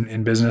things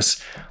in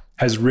business,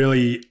 has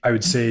really, I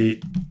would say,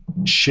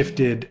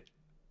 shifted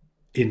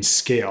in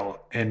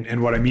scale.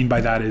 And what I mean by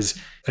that is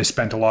I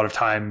spent a lot of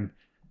time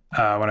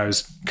when I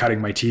was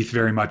cutting my teeth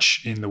very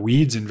much in the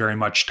weeds and very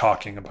much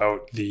talking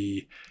about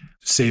the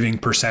saving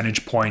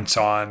percentage points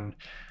on,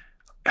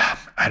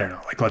 I don't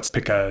know, like let's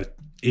pick a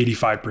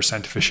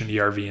 85% efficient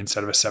ERV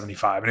instead of a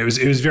 75. And it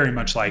was very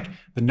much like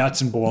the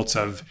nuts and bolts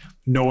of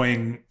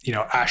knowing,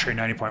 ASHRAE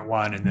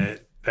 90.1 and the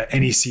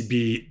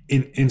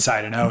NECB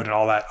inside and out and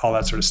all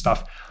that sort of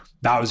stuff.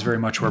 That was very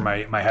much where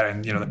my head,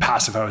 and the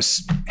Passive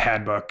House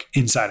handbook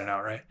inside and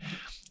out, right?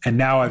 And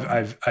now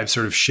I've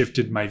sort of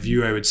shifted my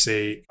view, I would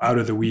say, out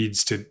of the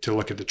weeds to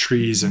look at the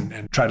trees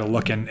and try to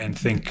look and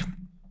think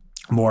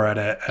more at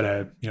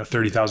a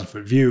 30,000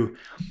 foot view.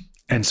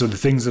 And so the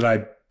things that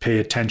I pay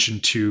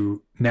attention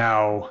to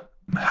now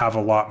have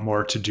a lot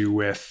more to do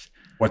with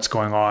what's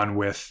going on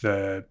with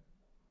the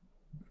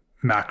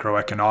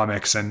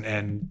macroeconomics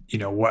and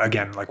what,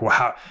 again, like,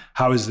 well,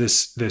 how is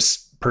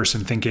this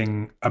person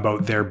thinking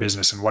about their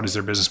business, and what is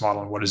their business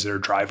model, and what is their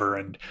driver,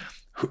 and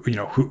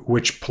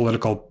which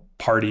political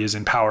party is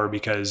in power,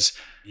 because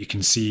you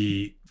can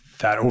see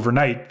that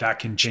overnight that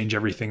can change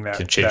everything that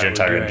can change the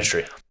entire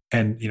industry.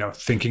 And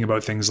thinking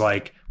about things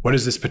like, what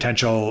does this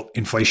potential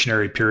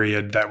inflationary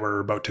period that we're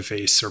about to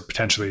face or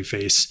potentially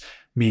face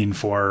mean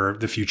for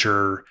the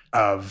future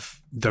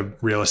of the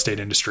real estate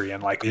industry?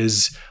 And like,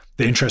 is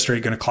the interest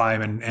rate going to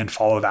climb and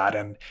follow that?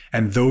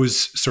 And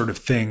those sort of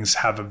things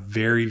have a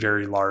very,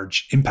 very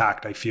large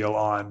impact, I feel,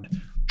 on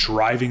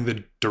driving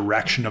the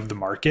direction of the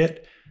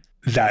market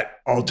that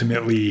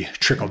ultimately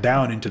trickle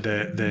down into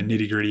the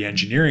nitty-gritty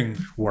engineering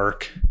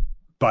work,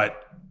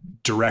 but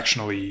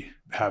directionally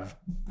have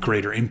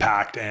greater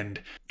impact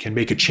and can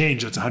make a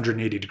change that's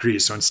 180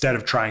 degrees. So instead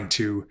of trying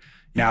to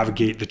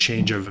navigate the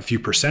change of a few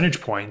percentage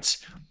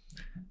points,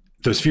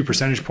 those few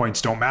percentage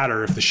points don't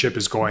matter if the ship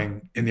is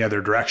going in the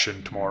other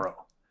direction tomorrow.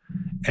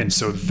 And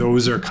so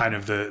those are kind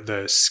of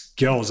the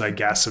skills, I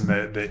guess, and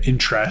the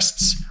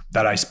interests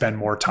that I spend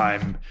more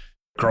time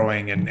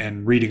growing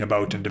and reading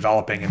about and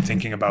developing and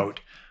thinking about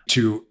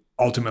to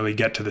ultimately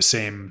get to the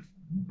same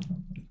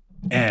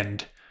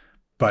end,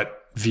 but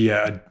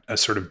via a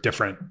sort of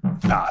different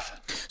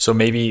path. So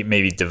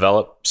maybe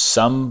develop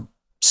some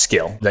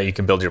skill that you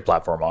can build your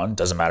platform on.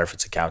 Doesn't matter if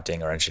it's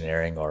accounting or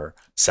engineering or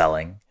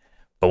selling,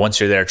 but once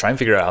you're there, try and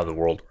figure out how the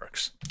world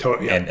works.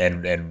 Totally, yeah.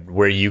 and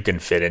where you can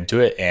fit into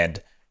it,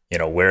 and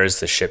where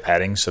is the ship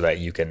heading, so that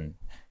you can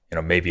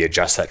maybe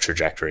adjust that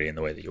trajectory in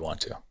the way that you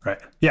want to. Right.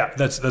 Yeah,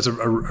 that's a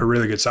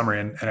really good summary.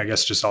 And I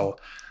guess just I'll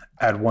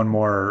add one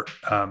more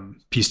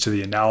piece to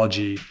the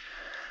analogy.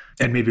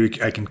 And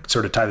maybe I can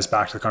sort of tie this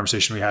back to the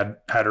conversation we had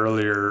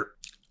earlier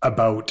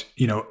about,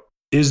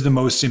 is the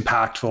most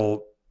impactful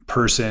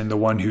person the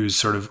one who's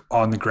sort of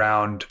on the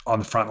ground, on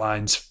the front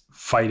lines,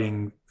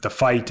 fighting the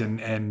fight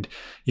and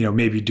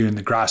maybe doing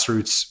the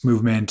grassroots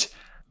movement,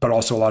 but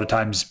also a lot of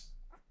times,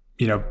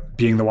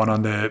 being the one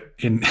on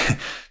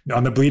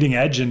the bleeding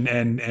edge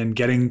and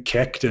getting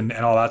kicked and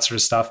all that sort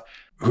of stuff,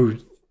 who,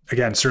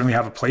 again, certainly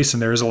have a place,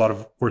 and there is a lot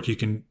of work you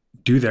can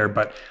do there,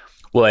 but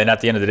well, and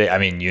at the end of the day, I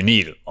mean, you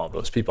need all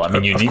those people. I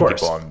mean, you need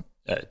people on,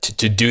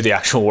 to do the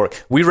actual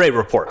work. We write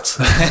reports.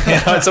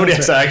 Somebody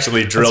has to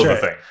actually drill the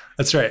thing.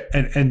 That's right.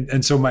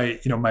 And so my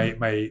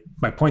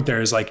point there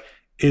is like,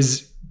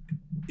 is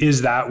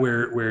that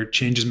where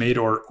change is made,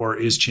 or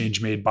is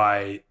change made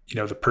by,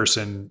 the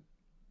person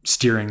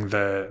steering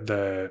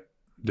the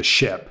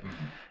ship?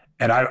 Mm-hmm.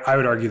 And I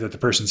would argue that the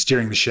person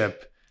steering the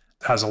ship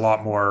has a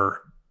lot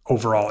more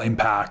overall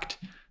impact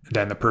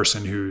than the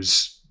person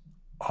who's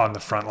on the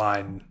front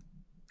line.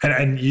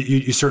 And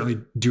you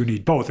certainly do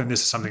need both. And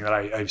this is something that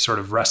I sort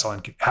of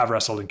have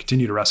wrestled and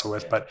continue to wrestle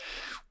with. But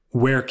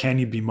where can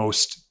you be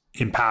most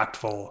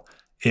impactful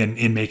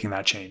in making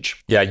that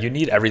change? Yeah, you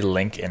need every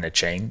link in a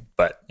chain,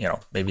 but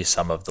maybe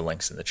some of the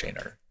links in the chain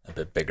are a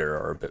bit bigger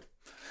or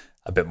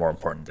a bit more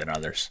important than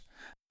others.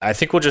 I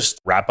think we'll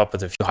just wrap up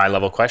with a few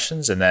high-level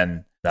questions, and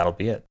then that'll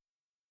be it.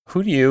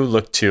 Who do you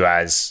look to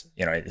as,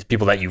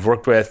 people that you've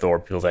worked with or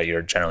people that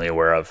you're generally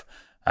aware of?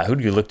 Who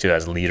do you look to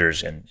as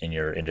leaders in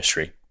your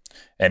industry?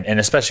 And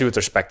especially with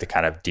respect to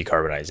kind of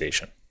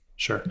decarbonization?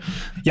 Sure.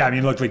 Yeah. I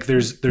mean, look, like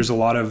there's a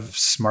lot of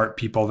smart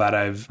people that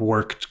I've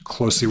worked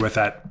closely with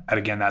at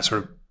again, that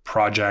sort of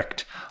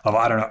project level.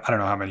 I don't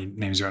know how many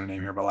names you want to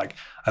name here, but like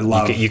I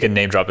love. You can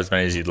name drop as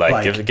many as you'd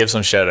like. Give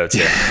some shout outs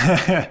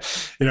here.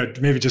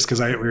 Maybe just because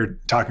we were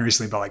talking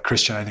recently about like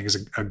Christian, I think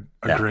is a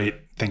great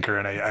thinker,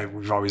 and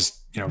we've always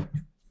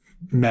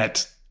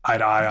met eye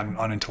to eye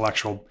on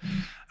intellectual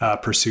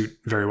pursuit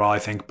very well, I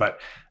think. But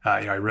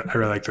I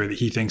really like the way that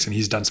he thinks, and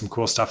he's done some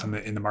cool stuff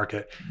in the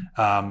market.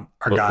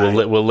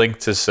 We'll link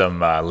to some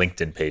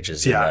LinkedIn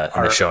pages in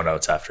the show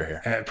notes after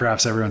here.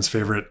 Perhaps everyone's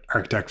favorite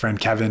architect friend,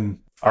 Kevin.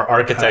 Our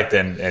architect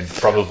and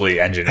probably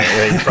engineer,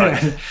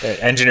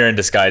 engineer in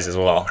disguise as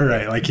well.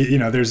 Right. Like,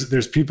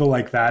 there's people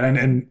like that.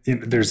 And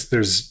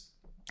there's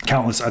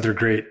countless other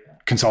great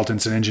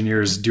consultants and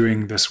engineers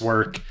doing this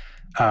work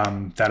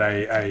that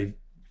I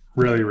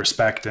really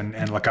respect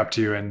and look up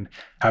to and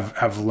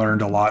have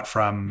learned a lot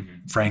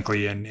from,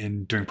 frankly,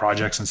 in doing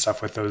projects and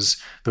stuff with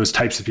those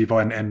types of people.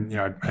 And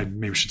I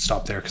maybe should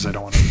stop there because I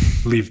don't want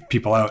to leave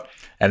people out.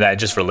 And that,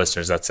 just for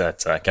listeners, that's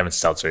at Kevin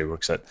Stelzer. He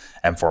works at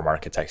M4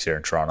 Architects here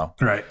in Toronto.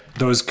 Right.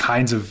 Those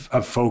kinds of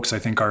folks, I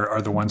think,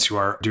 are the ones who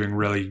are doing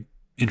really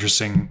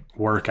interesting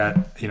work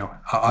at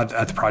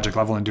the project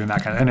level and doing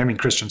that kind of. And I mean,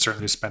 Christian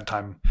certainly spent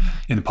time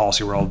in the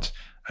policy world,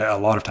 a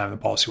lot of time in the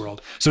policy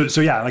world.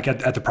 So yeah, like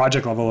at the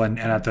project level and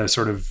at the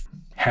sort of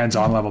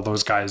hands-on level,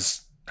 those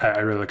guys I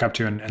really look up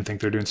to and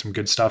think they're doing some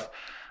good stuff.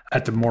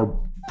 At the more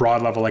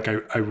broad level, like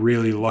I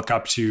really look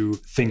up to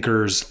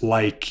thinkers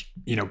like,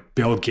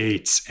 Bill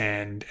Gates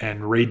and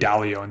Ray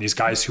Dalio and these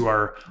guys who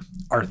are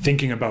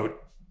thinking about,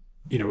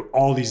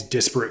 all these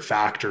disparate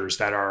factors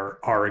that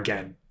are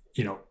again,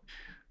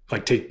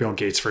 like take Bill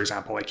Gates, for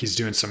example, like he's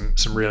doing some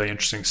really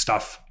interesting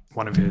stuff.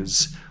 One of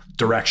his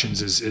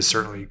directions is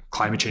certainly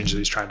climate change that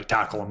he's trying to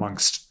tackle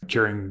amongst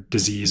curing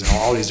disease and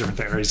all these different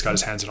things. Right? He's got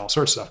his hands in all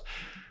sorts of stuff.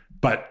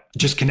 But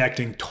just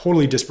connecting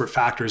totally disparate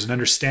factors and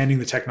understanding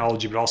the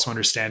technology, but also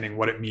understanding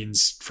what it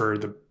means for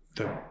the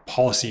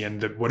policy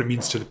and what it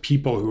means to the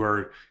people who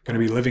are going to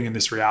be living in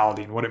this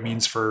reality and what it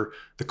means for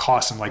the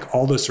cost and like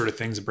all those sort of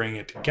things, bringing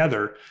it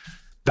together.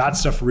 That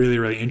stuff really,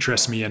 really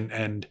interests me.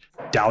 And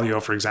Dalio,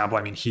 for example,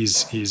 I mean,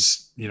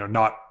 he's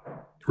not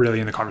really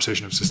in the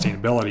conversation of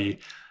sustainability,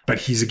 but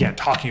he's again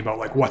talking about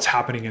like what's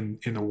happening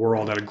in the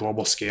world at a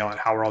global scale and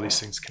how are all these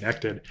things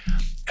connected.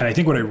 And I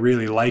think what I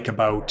really like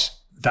about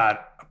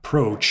that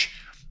approach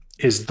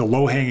is the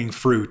low-hanging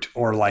fruit,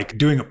 or like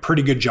doing a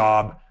pretty good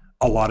job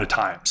a lot of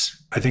times.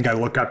 I think I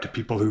look up to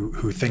people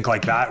who think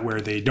like that, where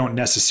they don't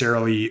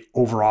necessarily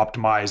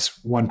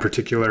over-optimize one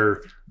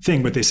particular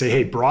thing, but they say,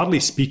 hey, broadly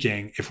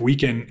speaking, if we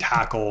can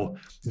tackle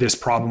this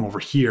problem over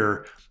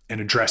here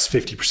and address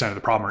 50% of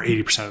the problem or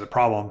 80% of the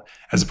problem,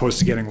 as opposed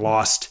to getting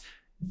lost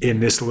in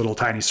this little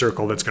tiny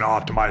circle that's going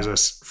to optimize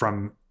us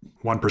from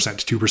 1%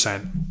 to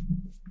 2%,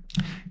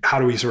 how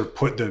do we sort of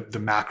put the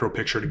macro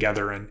picture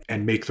together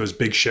and make those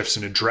big shifts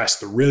and address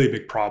the really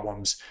big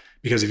problems?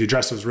 Because if you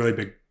address those really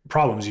big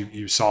problems,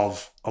 you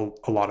solve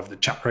a lot of the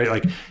challenge, right?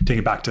 Like take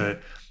it back to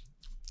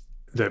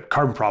the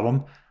carbon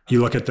problem.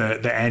 You look at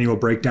the annual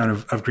breakdown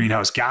of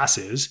greenhouse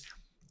gases.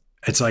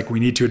 It's like we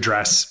need to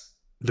address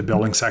the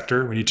building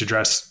sector. We need to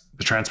address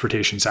the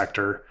transportation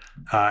sector.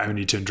 And we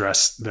need to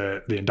address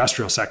the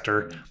industrial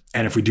sector.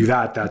 And if we do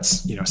that,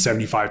 that's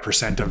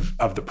 75%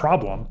 of the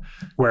problem.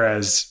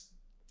 Whereas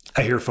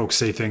I hear folks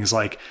say things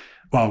like,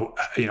 well,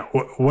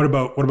 what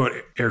about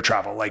air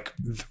travel? Like,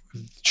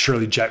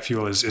 surely jet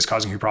fuel is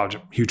causing a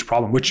huge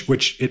problem,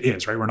 which it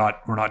is, right? We're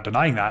not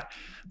denying that,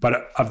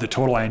 but of the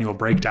total annual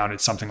breakdown,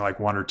 it's something like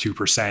 1 or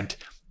 2%,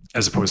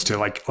 as opposed to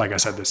like I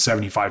said, the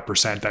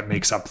 75% that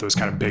makes up those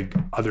kind of big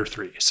other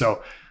three.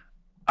 So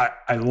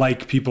I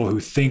like people who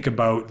think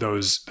about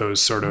those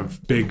sort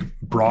of big,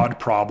 broad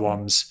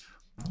problems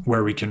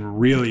where we can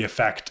really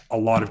affect a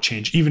lot of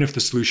change, even if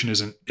the solution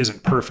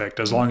isn't perfect,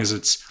 as long as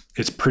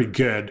it's pretty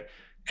good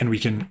and we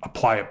can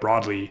apply it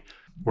broadly,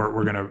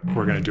 we're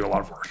gonna do a lot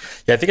of work.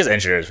 Yeah, I think as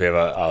engineers we have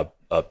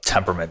a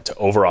temperament to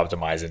over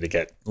optimize and to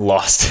get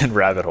lost in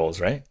rabbit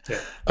holes, right? Yeah.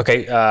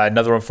 Okay,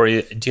 another one for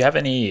you. Do you have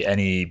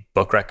any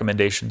book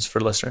recommendations for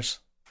listeners?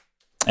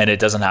 And it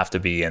doesn't have to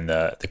be in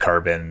the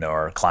carbon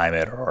or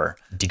climate or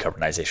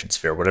decarbonization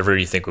sphere, whatever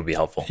you think would be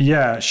helpful.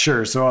 Yeah,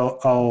 sure. So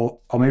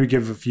I'll maybe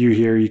give a few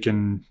here. You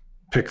can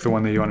pick the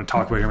one that you want to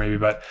talk about here maybe,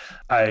 but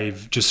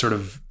I've just sort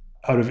of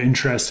out of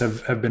interest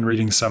have been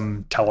reading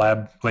some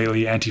Taleb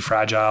lately,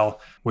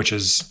 Anti-Fragile, which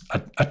is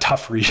a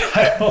tough read.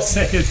 I will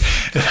say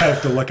I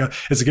have to look up.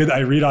 It's good. I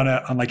read on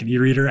like an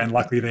e-reader, and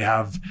luckily they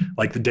have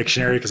like the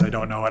dictionary because I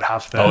don't know what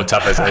half the. Oh,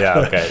 tough as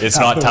okay. It's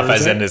not tough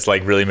as in it's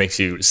like really makes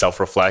you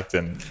self-reflect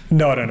and.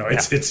 No.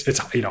 Yeah. It's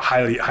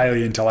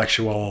highly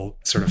intellectual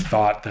sort of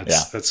thought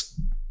that's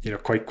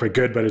quite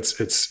good, but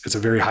it's a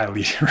very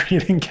highly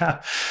reading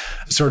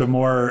sort of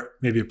more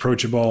maybe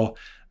approachable.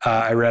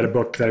 I read a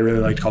book that I really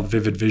liked called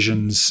Vivid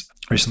Visions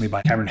recently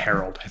by Cameron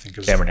Herold, I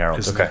think. Cameron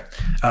Herold, okay.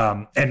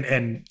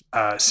 And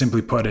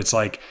simply put, it's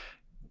like,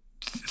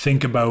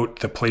 think about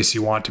the place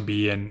you want to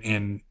be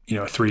in a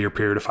 3-year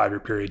period, a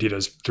 5-year period. He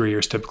does 3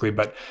 years typically,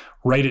 but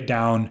write it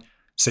down.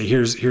 Say,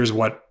 here's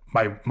what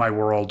my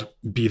world,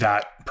 be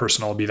that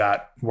personal, be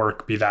that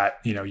work, be that,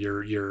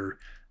 your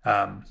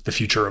the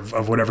future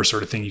of whatever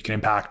sort of thing you can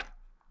impact.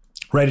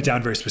 Write it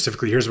down very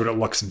specifically. Here's what it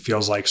looks and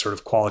feels like, sort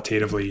of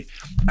qualitatively,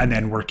 and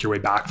then work your way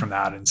back from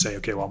that and say,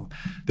 okay, well,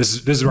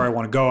 this is where I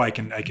want to go. I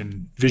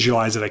can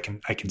visualize it.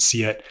 I can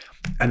see it.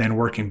 And then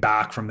working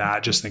back from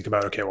that, just think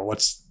about, okay, well,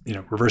 what's,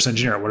 reverse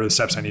engineer it. What are the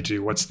steps I need to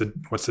do? What's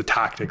the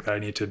tactic that I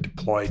need to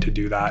deploy to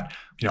do that?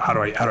 How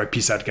do I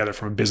piece that together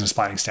from a business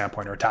planning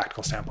standpoint or a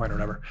tactical standpoint or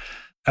whatever?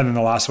 And then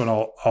the last one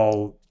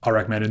I'll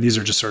recommend, and these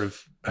are just sort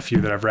of a few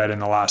that I've read in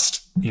the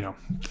last,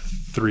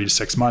 3 to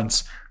 6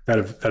 months that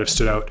have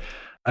stood out.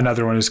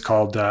 Another one is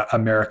called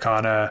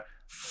Americana,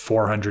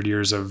 400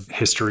 Years of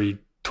History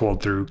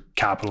Told Through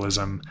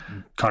Capitalism.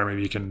 Connor,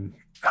 maybe you can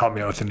help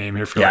me out with the name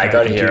here. I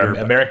got it here.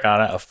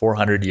 Americana, a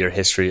 400-year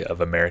history of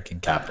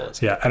American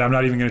capitalism. Yeah, and I'm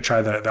not even going to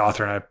try the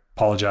author, and I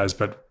apologize,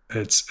 but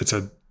it's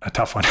a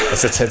tough one.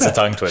 It's a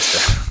tongue twister.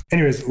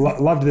 Anyways,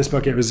 loved this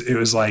book. It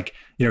was like,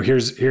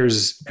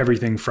 here's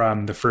everything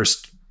from the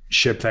first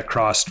ship that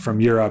crossed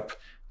from Europe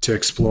to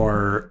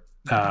explore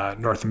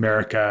North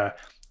America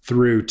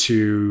through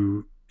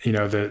to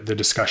the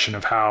discussion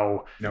of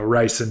how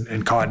rice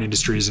and cotton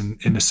industries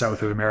in the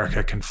south of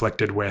America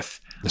conflicted with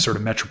the sort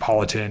of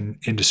metropolitan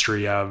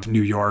industry of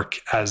New York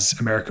as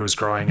America was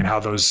growing, and how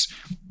those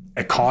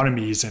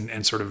economies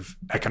and sort of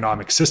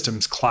economic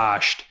systems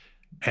clashed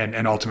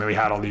and ultimately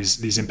had all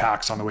these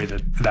impacts on the way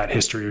that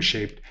history was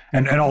shaped,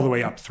 and all the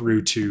way up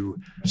through to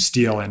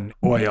steel and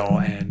oil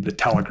and the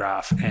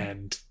telegraph,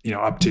 and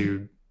up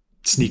to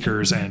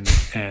sneakers and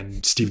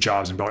Steve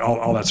Jobs and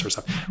all that sort of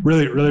stuff.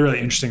 Really, really, really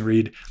interesting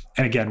read.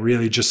 And again,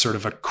 really just sort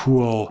of a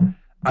cool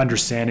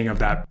understanding of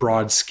that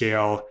broad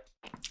scale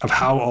of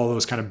how all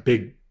those kind of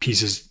big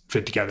pieces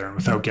fit together, and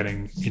without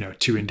getting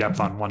too in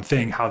depth on one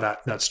thing, how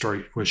that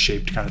story was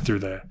shaped kind of through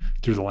the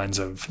lens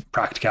of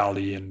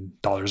practicality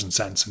and dollars and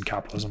cents and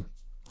capitalism.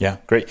 Yeah,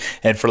 great.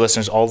 And for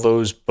listeners, all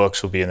those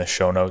books will be in the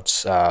show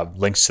notes.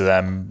 Links to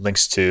them,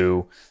 links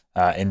to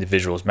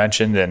individuals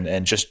mentioned,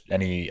 and just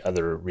any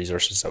other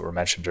resources that were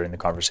mentioned during the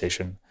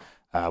conversation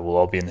will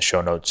all be in the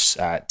show notes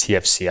at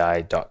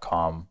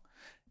tfci.com.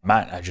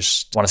 Matt, I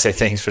just want to say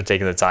thanks for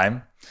taking the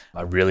time.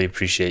 I really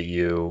appreciate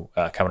you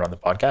coming on the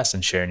podcast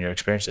and sharing your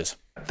experiences.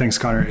 Thanks,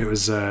 Connor. It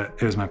was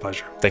my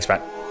pleasure. Thanks,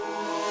 Matt.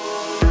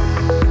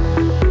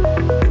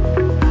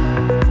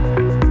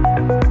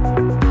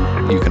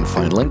 You can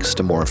find links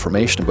to more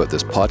information about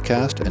this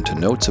podcast and to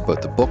notes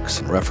about the books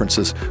and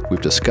references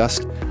we've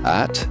discussed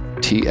at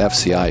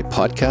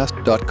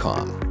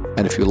tfcipodcast.com.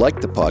 And if you like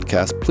the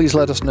podcast, please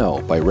let us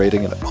know by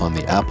rating it on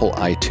the Apple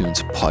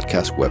iTunes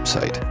podcast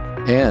website,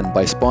 and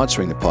by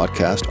sponsoring the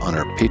podcast on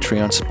our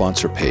Patreon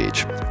sponsor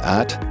page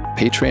at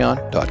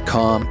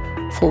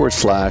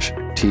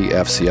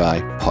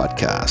patreon.com/TFCI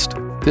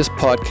podcast. This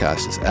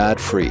podcast is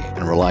ad-free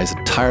and relies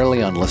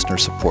entirely on listener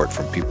support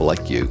from people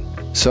like you.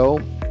 So,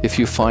 if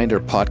you find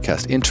our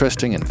podcast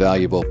interesting and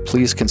valuable,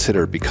 please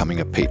consider becoming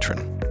a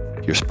patron.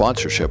 Your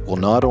sponsorship will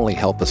not only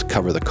help us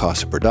cover the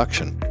cost of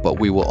production, but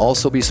we will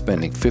also be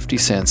spending 50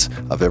 cents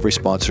of every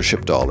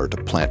sponsorship dollar to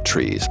plant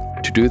trees.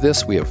 To do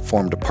this, we have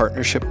formed a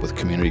partnership with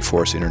Community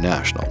Forest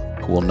International,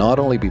 who will not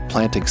only be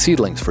planting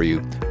seedlings for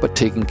you, but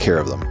taking care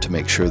of them to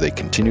make sure they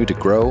continue to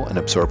grow and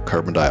absorb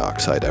carbon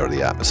dioxide out of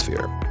the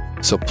atmosphere.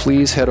 So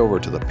please head over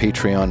to the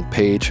Patreon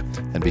page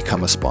and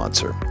become a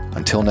sponsor.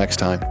 Until next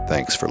time,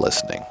 thanks for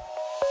listening.